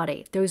for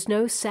everybody. There's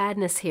no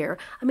sadness here.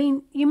 I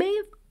mean, you may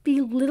have be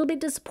a little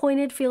bit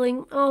disappointed,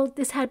 feeling, oh,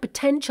 this had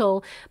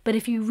potential, but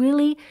if you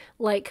really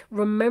like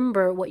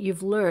remember what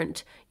you've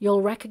learned,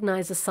 you'll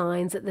recognize the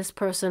signs that this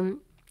person,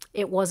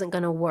 it wasn't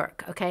going to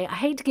work, okay? I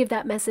hate to give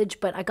that message,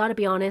 but I got to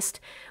be honest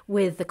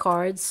with the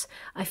cards.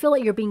 I feel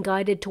like you're being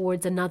guided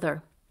towards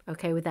another,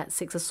 okay, with that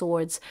Six of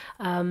Swords.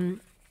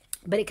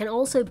 But it can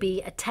also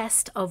be a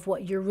test of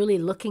what you're really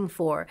looking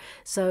for.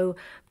 So,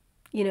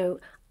 you know,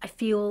 I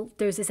feel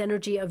there's this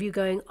energy of you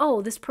going,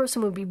 oh, this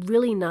person would be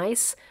really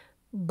nice,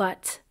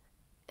 but,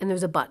 and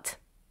there's a but.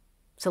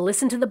 So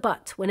listen to the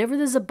but. Whenever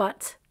there's a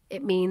but,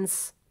 it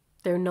means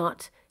they're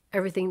not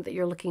everything that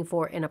you're looking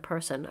for in a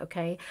person,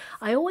 okay?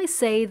 I always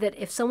say that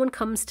if someone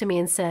comes to me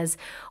and says,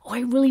 oh, I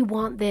really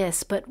want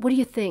this, but what do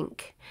you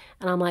think?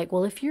 And I'm like,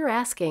 well, if you're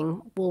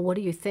asking, well, what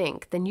do you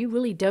think? Then you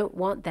really don't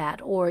want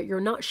that, or you're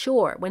not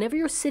sure. Whenever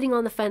you're sitting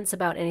on the fence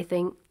about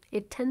anything,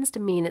 it tends to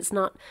mean it's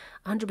not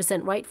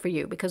 100% right for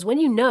you, because when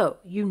you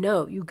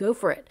go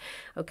for it,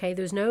 okay?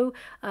 There's no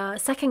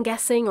second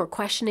guessing or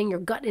questioning. Your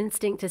gut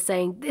instinct is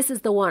saying, this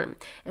is the one.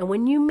 And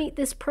when you meet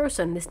this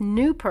person, this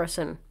new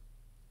person,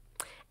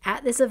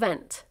 at this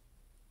event,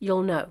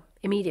 you'll know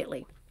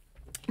immediately.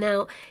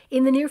 Now,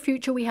 in the near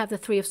future, we have the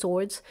Three of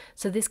Swords.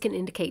 So this can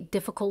indicate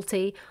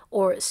difficulty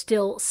or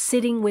still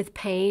sitting with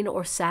pain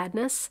or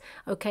sadness,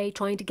 okay,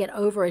 trying to get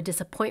over a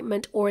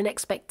disappointment or an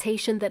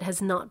expectation that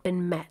has not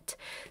been met.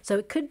 So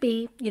it could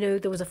be, you know,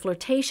 there was a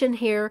flirtation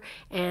here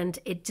and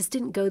it just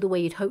didn't go the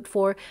way you'd hoped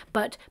for.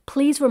 But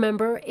please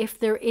remember, if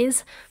there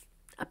is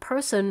a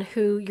person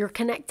who you're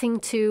connecting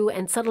to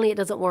and suddenly it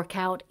doesn't work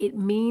out, it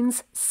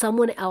means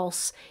someone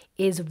else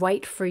is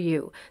right for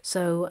you.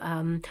 So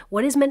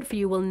what is meant for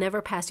you will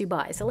never pass you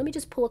by. So let me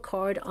just pull a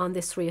card on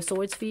this Three of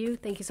Swords for you.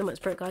 Thank you so much,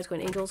 Spirit Guides,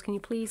 Guardian Angels. Can you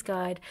please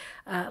guide?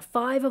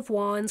 Five of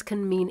Wands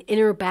can mean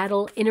inner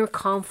battle, inner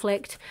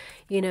conflict.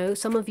 You know,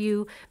 some of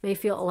you may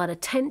feel a lot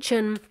of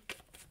tension,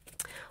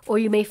 or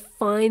you may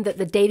find that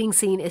the dating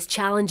scene is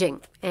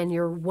challenging and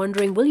you're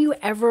wondering, will you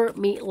ever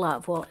meet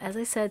love? Well, as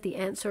I said, the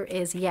answer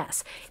is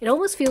yes. It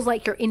almost feels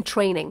like you're in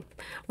training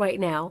right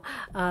now.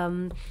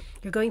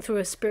 You're going through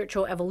a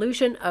spiritual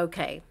evolution.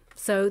 Okay,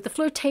 so the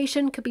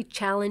flirtation could be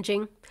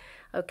challenging.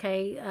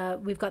 Okay,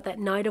 we've got that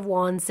Knight of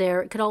Wands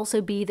there. It could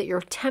also be that you're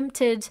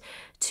tempted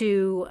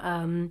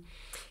to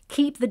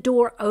keep the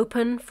door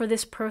open for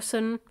this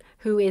person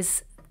who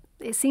is,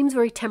 it seems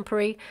very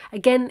temporary.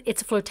 Again,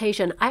 it's a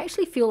flirtation. I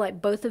actually feel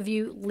like both of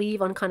you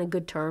leave on kind of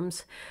good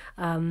terms.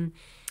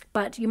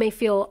 But you may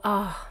feel,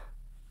 oh,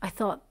 I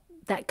thought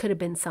that could have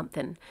been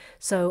something.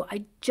 So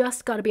I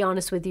just got to be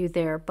honest with you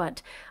there.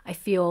 But I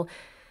feel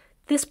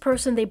this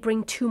person, they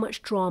bring too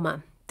much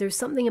drama. There's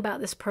something about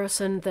this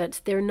person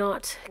that they're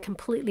not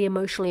completely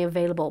emotionally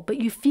available, but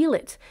you feel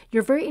it.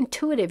 You're very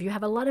intuitive. You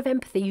have a lot of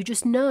empathy. You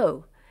just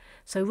know.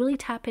 So really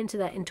tap into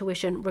that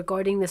intuition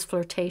regarding this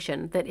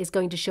flirtation that is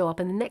going to show up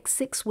in the next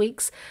 6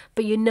 weeks,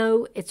 but you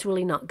know it's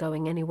really not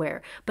going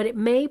anywhere. But it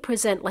may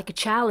present like a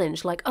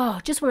challenge, like, oh,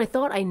 just when I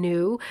thought I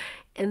knew,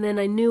 and then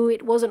I knew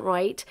it wasn't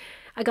right,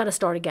 I got to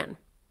start again.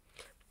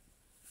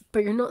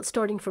 But you're not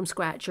starting from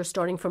scratch, you're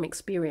starting from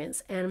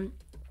experience. And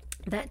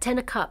that Ten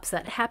of Cups,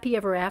 that happy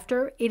ever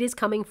after, it is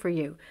coming for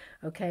you,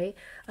 okay?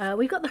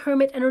 We've got the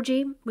Hermit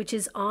energy, which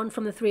is on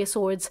from the Three of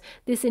Swords.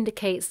 This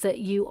indicates that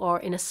you are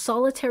in a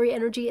solitary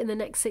energy in the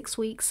next 6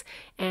 weeks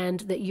and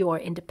that you are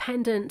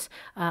independent.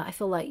 I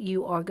feel like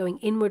you are going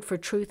inward for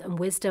truth and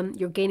wisdom.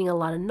 You're gaining a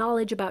lot of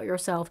knowledge about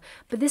yourself,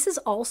 but this is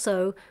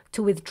also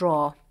to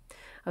withdraw.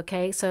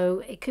 Okay,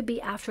 so it could be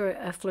after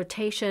a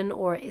flirtation,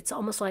 or it's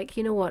almost like,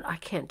 you know what, I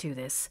can't do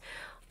this.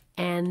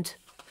 And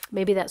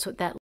maybe that's what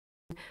that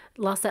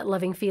Lost That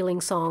Loving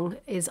Feeling song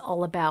is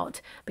all about,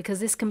 because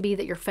this can be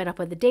that you're fed up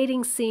with the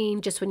dating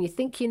scene. Just when you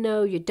think you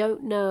know, you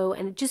don't know,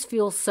 and it just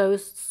feels so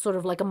sort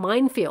of like a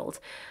minefield.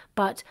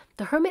 But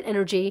the Hermit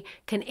energy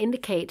can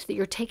indicate that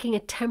you're taking a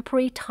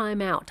temporary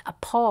time out, a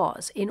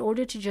pause, in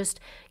order to just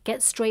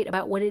get straight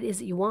about what it is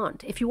that you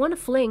want. If you want a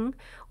fling,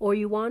 or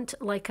you want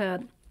like a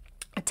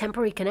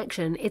temporary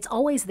connection, it's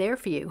always there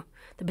for you.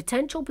 The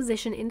potential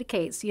position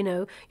indicates, you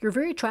know, you're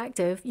very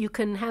attractive. You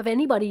can have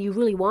anybody you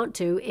really want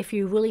to if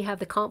you really have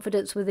the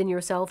confidence within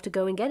yourself to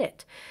go and get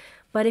it.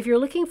 But if you're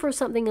looking for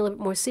something a little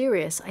bit more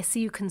serious, I see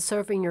you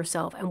conserving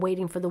yourself and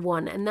waiting for the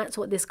one. And that's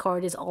what this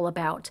card is all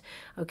about,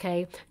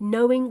 okay?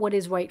 Knowing what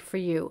is right for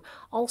you.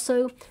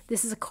 Also,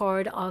 this is a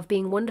card of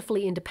being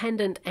wonderfully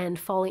independent and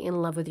falling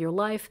in love with your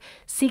life,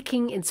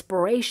 seeking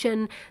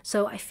inspiration.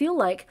 So I feel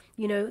like,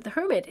 you know, the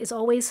Hermit is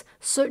always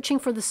searching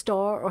for the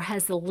star, or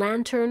has the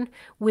lantern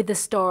with the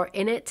star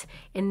in it.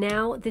 And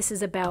now this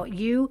is about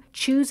you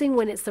choosing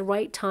when it's the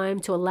right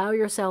time to allow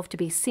yourself to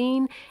be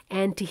seen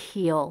and to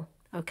heal.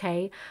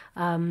 Okay,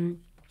 with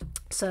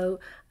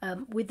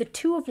the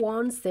Two of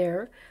Wands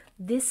there,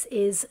 this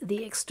is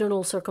the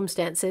external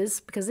circumstances,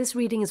 because this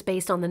reading is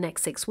based on the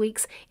next 6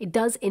 weeks. It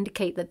does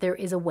indicate that there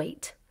is a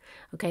wait.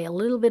 Okay, a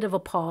little bit of a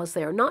pause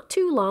there. Not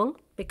too long,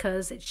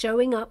 because it's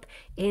showing up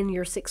in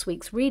your 6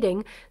 weeks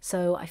reading.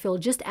 So I feel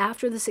just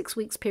after the 6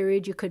 weeks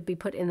period, you could be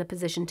put in the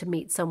position to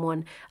meet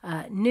someone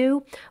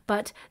new.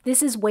 But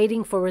this is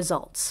waiting for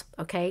results.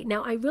 Okay,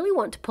 now I really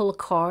want to pull a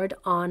card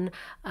on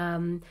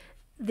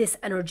this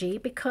energy,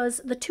 because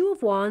the Two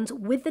of Wands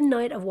with the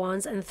Knight of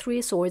Wands and the Three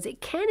of Swords,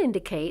 it can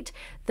indicate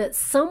that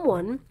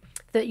someone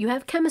that you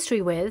have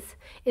chemistry with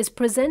is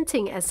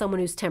presenting as someone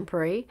who's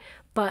temporary,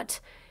 but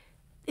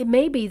it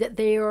may be that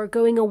they are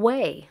going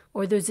away,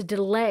 or there's a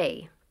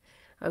delay.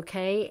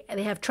 Okay,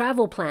 they have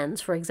travel plans,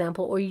 for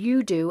example, or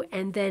you do,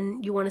 and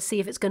then you want to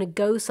see if it's going to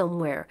go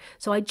somewhere.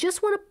 So I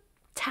just want to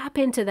tap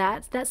into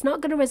that. That's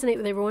not going to resonate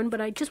with everyone, but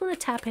I just want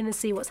to tap in and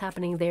see what's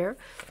happening there.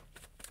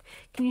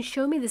 Can you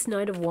show me this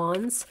Knight of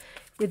Wands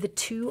with the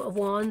Two of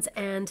Wands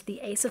and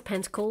the Ace of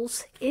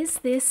Pentacles? Is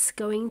this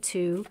going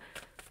to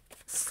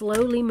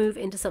slowly move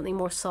into something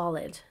more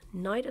solid?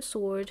 Knight of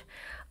Sword.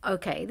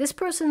 Okay, this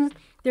person,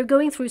 they're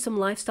going through some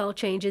lifestyle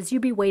changes.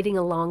 You'd be waiting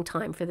a long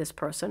time for this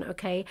person,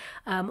 okay?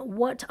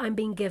 What I'm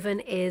being given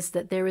is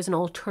that there is an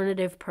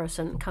alternative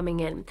person coming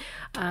in.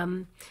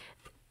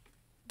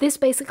 This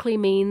basically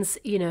means,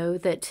 you know,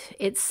 that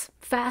it's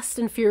fast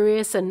and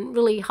furious and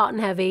really hot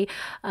and heavy,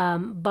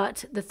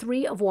 but the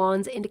Three of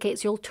Wands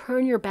indicates you'll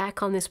turn your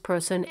back on this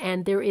person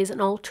and there is an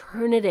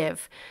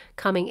alternative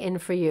coming in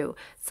for you,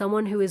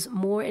 someone who is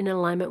more in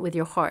alignment with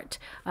your heart.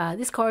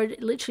 This card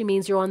literally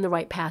means you're on the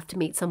right path to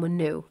meet someone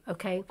new,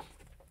 okay?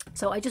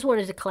 So I just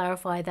wanted to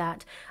clarify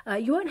that.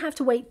 You won't have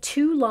to wait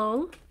too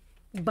long,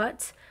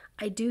 but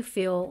I do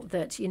feel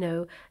that, you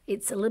know,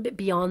 it's a little bit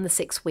beyond the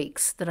 6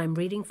 weeks that I'm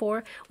reading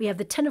for. We have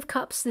the Ten of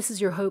Cups. This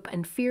is your hope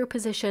and fear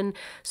position.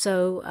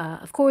 So,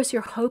 of course,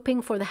 you're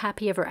hoping for the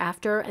happy ever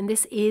after, and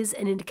this is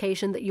an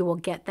indication that you will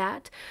get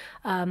that.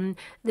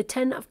 The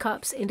Ten of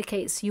Cups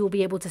indicates you will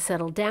be able to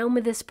settle down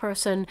with this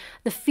person.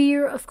 The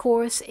fear, of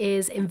course,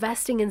 is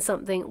investing in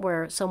something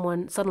where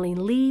someone suddenly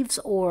leaves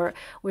or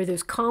where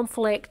there's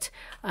conflict.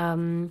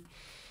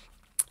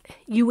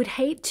 You would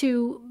hate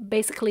to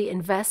basically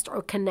invest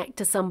or connect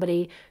to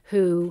somebody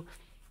who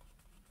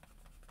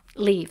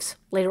leaves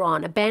later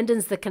on,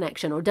 abandons the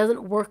connection, or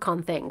doesn't work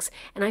on things.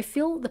 And I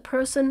feel the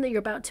person that you're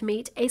about to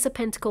meet, Ace of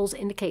Pentacles,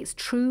 indicates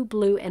true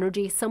blue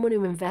energy, someone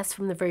who invests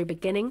from the very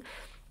beginning.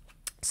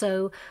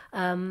 So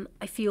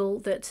I feel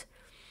that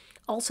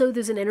also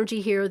there's an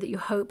energy here that you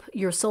hope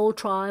your soul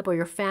tribe or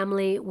your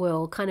family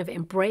will kind of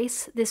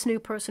embrace this new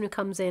person who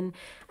comes in.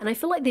 And I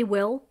feel like they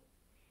will.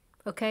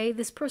 Okay,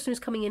 this person who's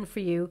coming in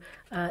for you,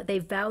 they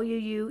value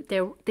you,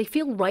 they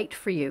feel right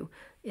for you,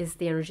 is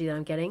the energy that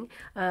I'm getting.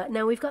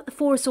 Now we've got the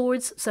Four of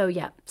Swords, so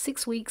yeah,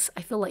 6 weeks,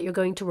 I feel like you're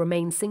going to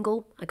remain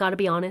single, I gotta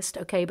be honest,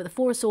 okay, but the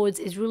Four of Swords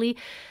is really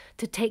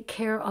to take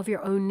care of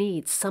your own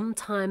needs.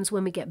 Sometimes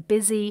when we get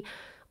busy,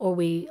 or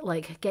we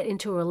like get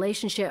into a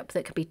relationship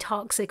that could be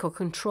toxic or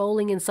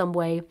controlling in some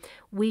way,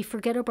 we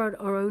forget about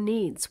our own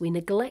needs. We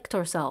neglect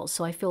ourselves.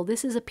 So I feel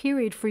this is a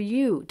period for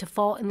you to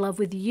fall in love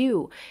with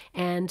you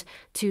and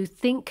to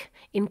think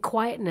in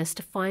quietness,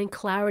 to find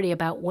clarity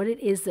about what it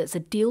is that's a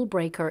deal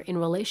breaker in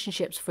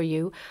relationships for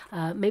you.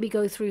 Maybe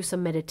go through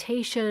some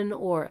meditation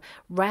or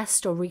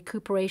rest or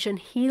recuperation,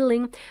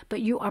 healing,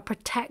 but you are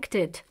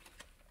protected.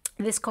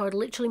 This card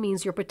literally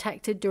means you're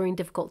protected during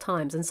difficult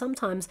times. And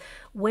sometimes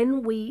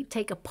when we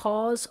take a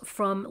pause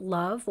from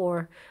love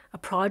or a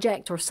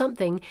project or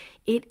something,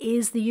 it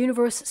is the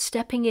universe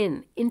stepping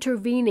in,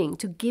 intervening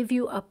to give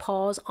you a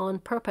pause on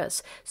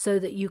purpose so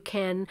that you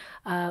can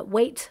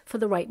wait for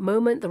the right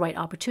moment, the right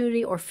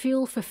opportunity, or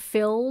feel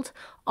fulfilled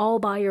all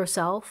by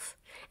yourself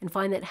and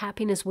find that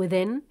happiness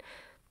within,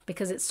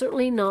 because it's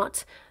certainly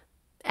not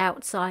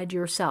outside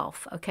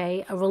yourself,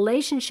 okay? A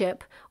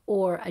relationship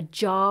or a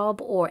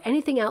job or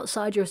anything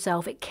outside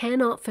yourself, it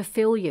cannot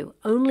fulfill you.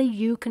 Only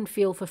you can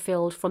feel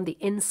fulfilled from the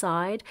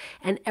inside,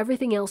 and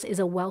everything else is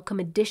a welcome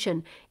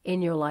addition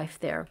in your life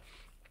there.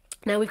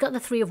 Now we've got the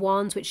Three of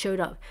Wands, which showed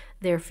up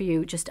there for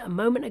you just a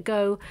moment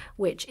ago,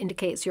 which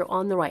indicates you're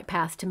on the right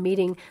path to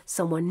meeting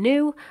someone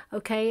new.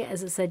 Okay,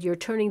 as I said, you're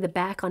turning the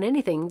back on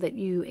anything that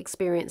you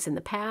experienced in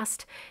the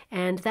past.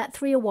 And that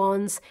Three of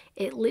Wands,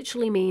 it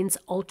literally means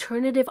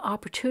alternative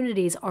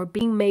opportunities are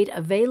being made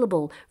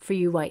available for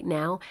you right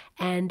now.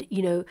 And,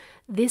 you know,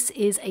 this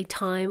is a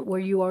time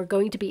where you are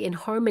going to be in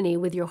harmony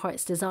with your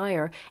heart's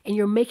desire, and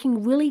you're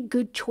making really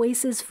good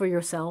choices for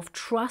yourself.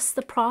 Trust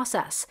the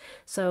process.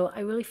 So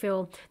I really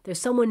feel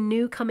there's someone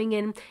new coming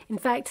in. In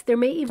fact, there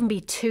may even be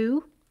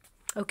two,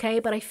 okay?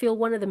 But I feel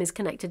one of them is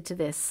connected to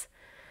this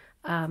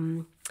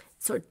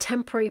sort of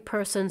temporary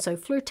person. So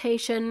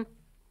flirtation,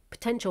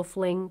 potential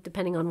fling,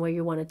 depending on where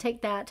you want to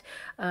take that.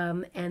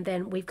 And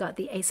then we've got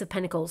the Ace of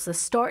Pentacles, the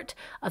start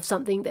of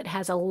something that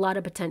has a lot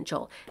of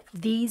potential.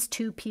 These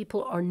two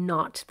people are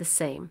not the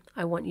same.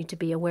 I want you to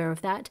be aware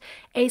of that.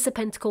 Ace of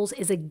Pentacles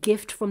is a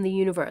gift from the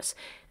universe.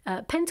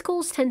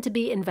 Pentacles tend to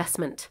be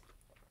investment.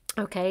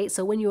 Okay,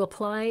 so when you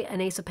apply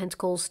an Ace of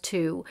Pentacles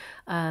to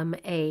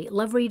a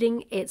love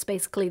reading, it's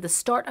basically the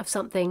start of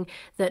something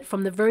that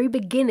from the very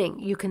beginning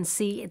you can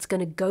see it's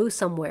going to go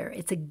somewhere.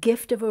 It's a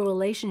gift of a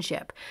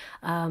relationship.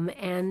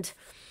 And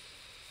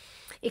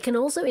it can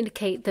also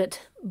indicate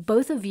that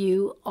both of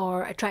you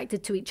are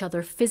attracted to each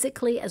other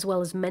physically as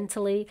well as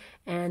mentally.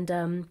 And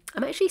I'm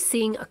actually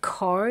seeing a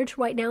card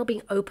right now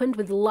being opened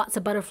with lots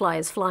of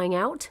butterflies flying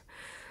out.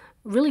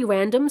 Really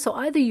random. So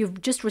either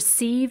you've just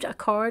received a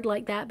card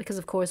like that, because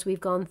of course we've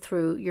gone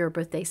through your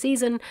birthday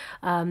season.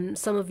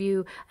 Some of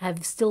you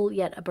have still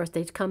yet a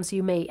birthday to come, so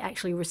you may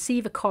actually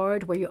receive a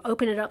card where you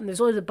open it up and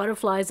there's all the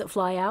butterflies that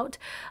fly out.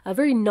 A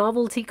very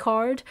novelty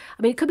card.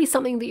 I mean, it could be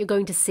something that you're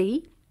going to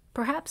see.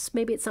 Perhaps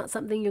maybe it's not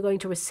something you're going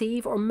to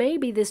receive, or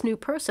maybe this new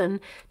person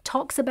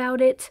talks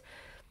about it,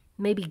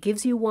 maybe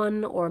gives you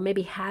one, or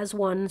maybe has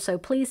one. So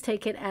please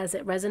take it as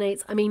it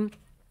resonates. I mean,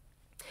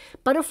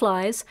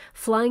 butterflies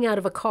flying out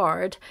of a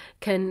card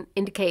can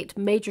indicate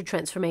major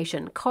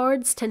transformation.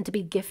 Cards tend to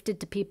be gifted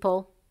to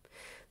people.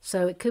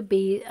 So it could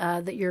be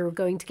that you're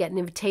going to get an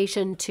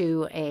invitation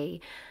to a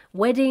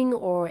wedding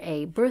or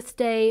a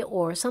birthday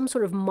or some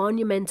sort of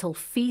monumental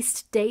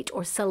feast date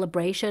or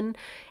celebration.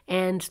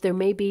 And there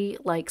may be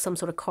like some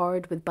sort of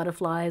card with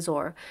butterflies,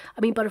 or,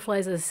 I mean,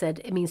 butterflies, as I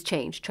said, it means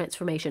change,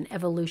 transformation,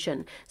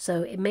 evolution.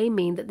 So it may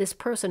mean that this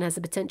person has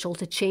the potential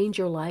to change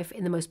your life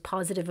in the most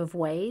positive of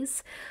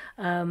ways.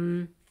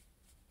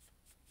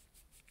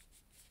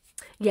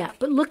 Yeah,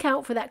 but look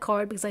out for that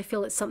card, because I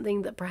feel it's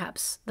something that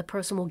perhaps the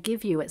person will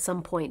give you at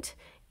some point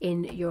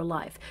in your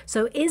life.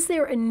 So is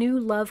there a new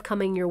love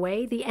coming your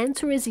way? The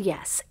answer is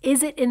yes.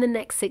 Is it in the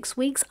next 6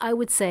 weeks? I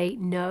would say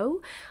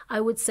no.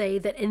 I would say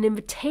that an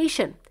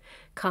invitation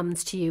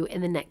comes to you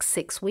in the next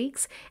 6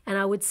 weeks. And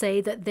I would say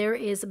that there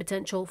is a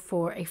potential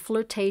for a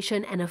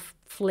flirtation and a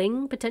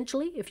fling,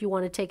 potentially, if you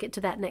want to take it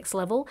to that next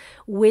level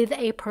with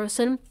a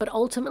person. But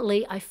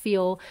ultimately, I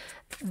feel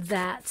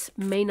that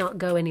may not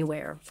go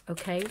anywhere.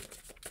 Okay.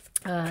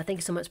 Thank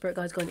you so much, Spirit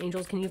Guides, Guardian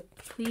Angels. Can you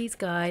please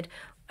guide?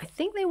 I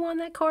think they want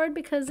that card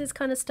because it's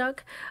kind of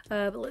stuck.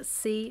 But let's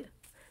see.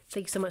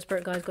 Thank you so much,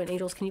 Spirit Guides, Guardian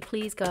Angels. Can you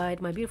please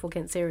guide my beautiful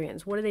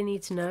Cancerians? What do they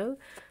need to know?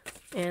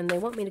 And they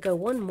want me to go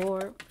one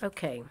more.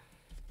 Okay.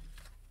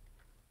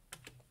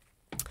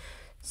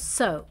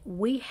 So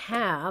we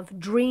have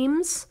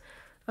dreams.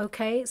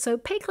 Okay, so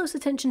pay close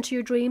attention to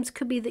your dreams.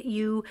 Could be that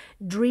you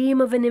dream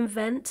of an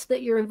event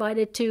that you're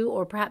invited to,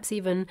 or perhaps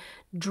even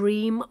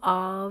dream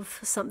of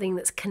something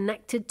that's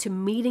connected to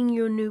meeting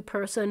your new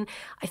person.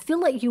 I feel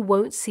like you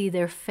won't see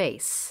their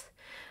face,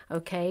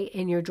 okay,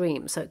 in your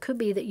dream. So it could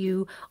be that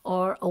you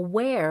are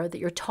aware that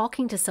you're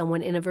talking to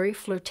someone in a very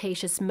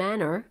flirtatious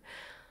manner,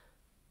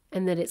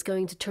 and that it's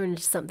going to turn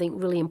into something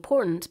really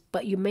important,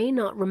 but you may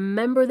not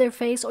remember their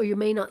face, or you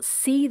may not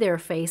see their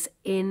face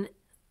in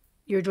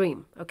your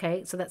dream.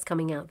 Okay, so that's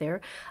coming out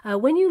there.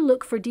 When you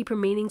look for deeper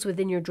meanings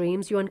within your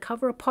dreams, you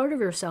uncover a part of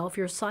yourself,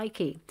 your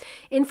psyche.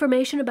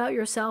 Information about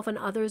yourself and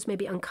others may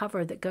be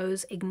uncovered that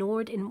goes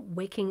ignored in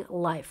waking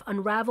life.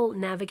 Unravel,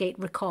 navigate,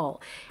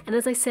 recall. And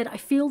as I said, I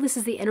feel this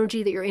is the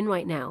energy that you're in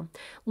right now.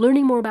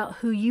 Learning more about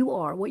who you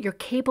are, what you're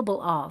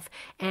capable of,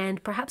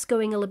 and perhaps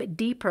going a little bit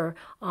deeper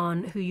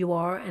on who you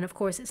are. And of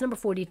course, it's number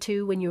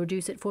 42. When you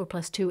reduce it, 4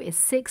 plus 2 is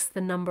 6,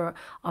 the number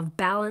of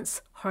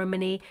balance,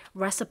 harmony,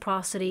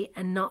 reciprocity,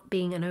 and not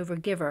being an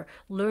overgiver,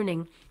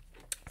 learning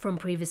from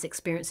previous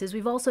experiences.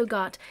 We've also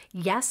got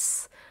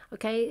yes,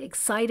 okay,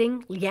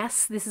 exciting,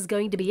 yes, this is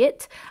going to be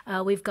it.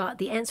 We've got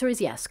the answer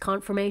is yes,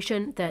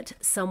 confirmation that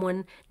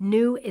someone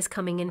new is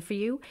coming in for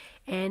you.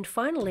 And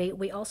finally,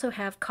 we also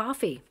have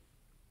coffee.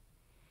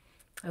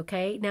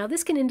 Okay, now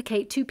this can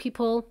indicate two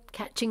people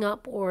catching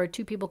up, or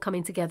two people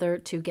coming together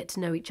to get to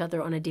know each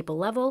other on a deeper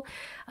level.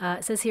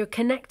 It says here,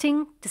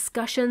 connecting,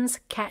 discussions,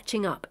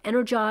 catching up,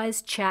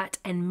 energize, chat,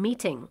 and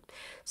meeting.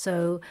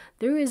 So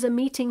there is a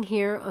meeting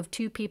here of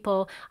two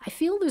people. I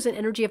feel there's an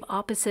energy of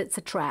opposites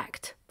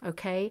attract.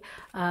 Okay,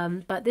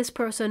 but this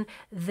person,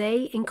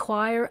 they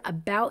inquire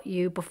about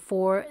you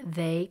before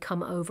they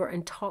come over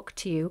and talk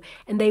to you,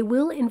 and they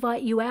will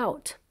invite you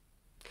out.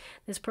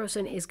 This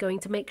person is going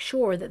to make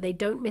sure that they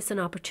don't miss an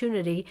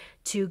opportunity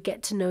to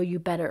get to know you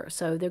better.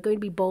 So they're going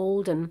to be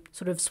bold and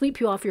sort of sweep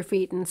you off your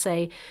feet and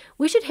say,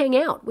 we should hang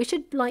out. We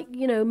should, like,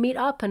 you know, meet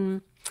up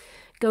and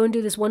go and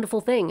do this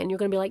wonderful thing. And you're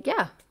going to be like,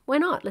 yeah, why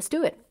not? Let's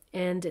do it.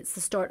 And it's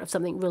the start of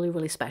something really,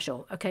 really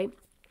special. Okay.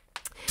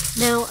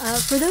 Now,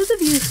 for those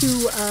of you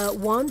who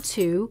want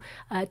to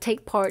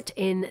take part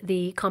in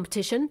the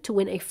competition to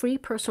win a free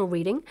personal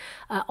reading,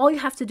 all you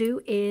have to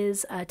do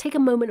is take a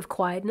moment of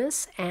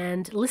quietness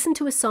and listen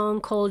to a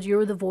song called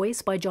You're the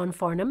Voice by John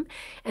Farnham.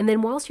 And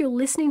then whilst you're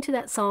listening to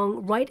that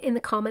song, write in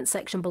the comment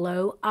section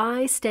below,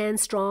 I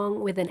stand strong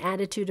with an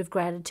attitude of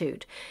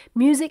gratitude.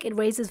 Music, it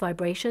raises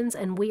vibrations,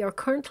 and we are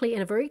currently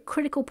in a very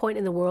critical point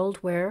in the world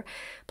where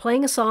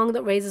playing a song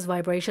that raises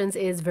vibrations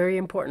is very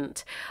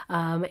important.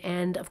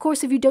 And of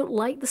course, if you don't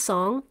like the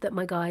song that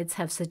my guides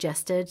have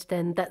suggested,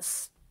 then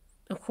that's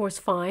of course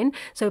fine.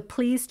 So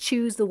please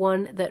choose the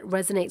one that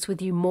resonates with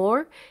you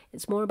more.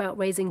 It's more about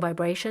raising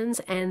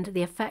vibrations, and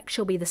the effect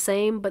shall be the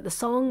same, but the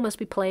song must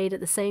be played at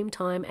the same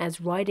time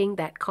as writing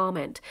that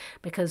comment,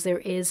 because there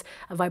is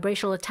a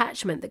vibrational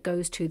attachment that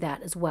goes to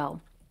that as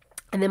well.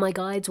 And then my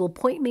guides will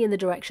point me in the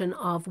direction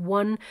of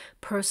one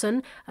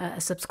person,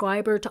 a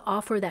subscriber, to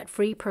offer that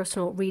free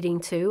personal reading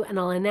to, and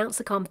I'll announce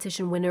the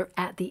competition winner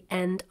at the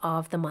end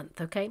of the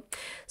month, okay?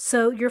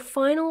 So your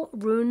final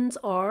runes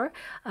are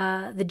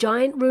the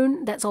Giant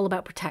rune. That's all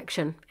about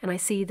protection. And I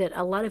see that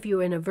a lot of you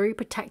are in a very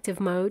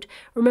protective mode.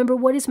 Remember,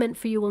 what is meant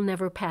for you will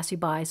never pass you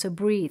by. So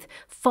breathe,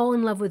 fall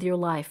in love with your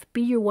life,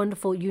 be your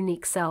wonderful,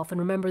 unique self.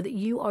 And remember that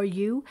you are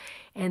you,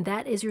 and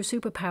that is your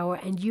superpower,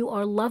 and you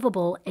are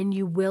lovable, and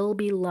you will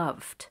be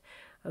loved.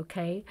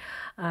 Okay.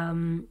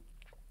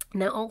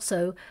 Now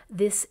also,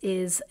 this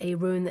is a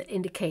rune that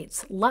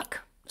indicates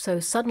luck. So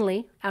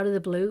suddenly, out of the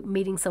blue,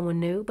 meeting someone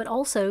new, but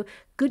also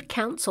good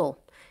counsel.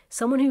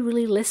 Someone who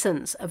really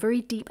listens, a very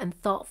deep and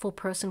thoughtful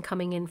person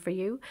coming in for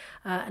you.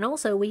 And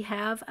also we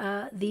have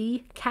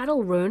the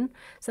Cattle rune.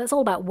 So that's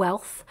all about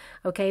wealth,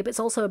 okay? But it's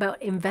also about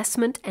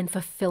investment and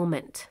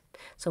fulfillment.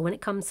 So when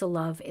it comes to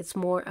love, it's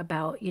more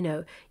about, you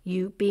know,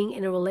 you being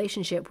in a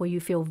relationship where you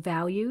feel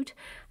valued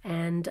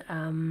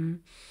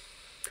and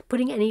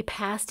putting any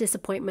past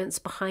disappointments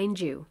behind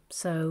you.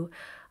 So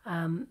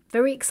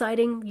very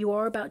exciting. You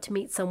are about to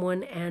meet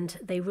someone and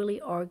they really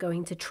are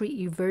going to treat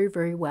you very,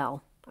 very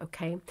well.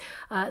 Okay,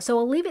 so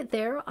I'll leave it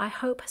there. I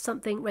hope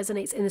something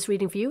resonates in this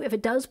reading for you. If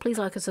it does, please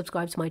like and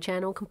subscribe to my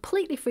channel.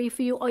 Completely free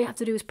for you. All you have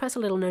to do is press a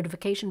little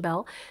notification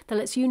bell that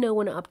lets you know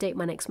when I update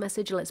my next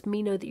message. It lets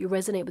me know that you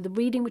resonate with the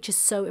reading, which is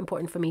so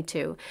important for me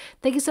too.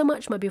 Thank you so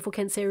much, my beautiful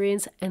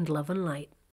Cancerians, and love and light.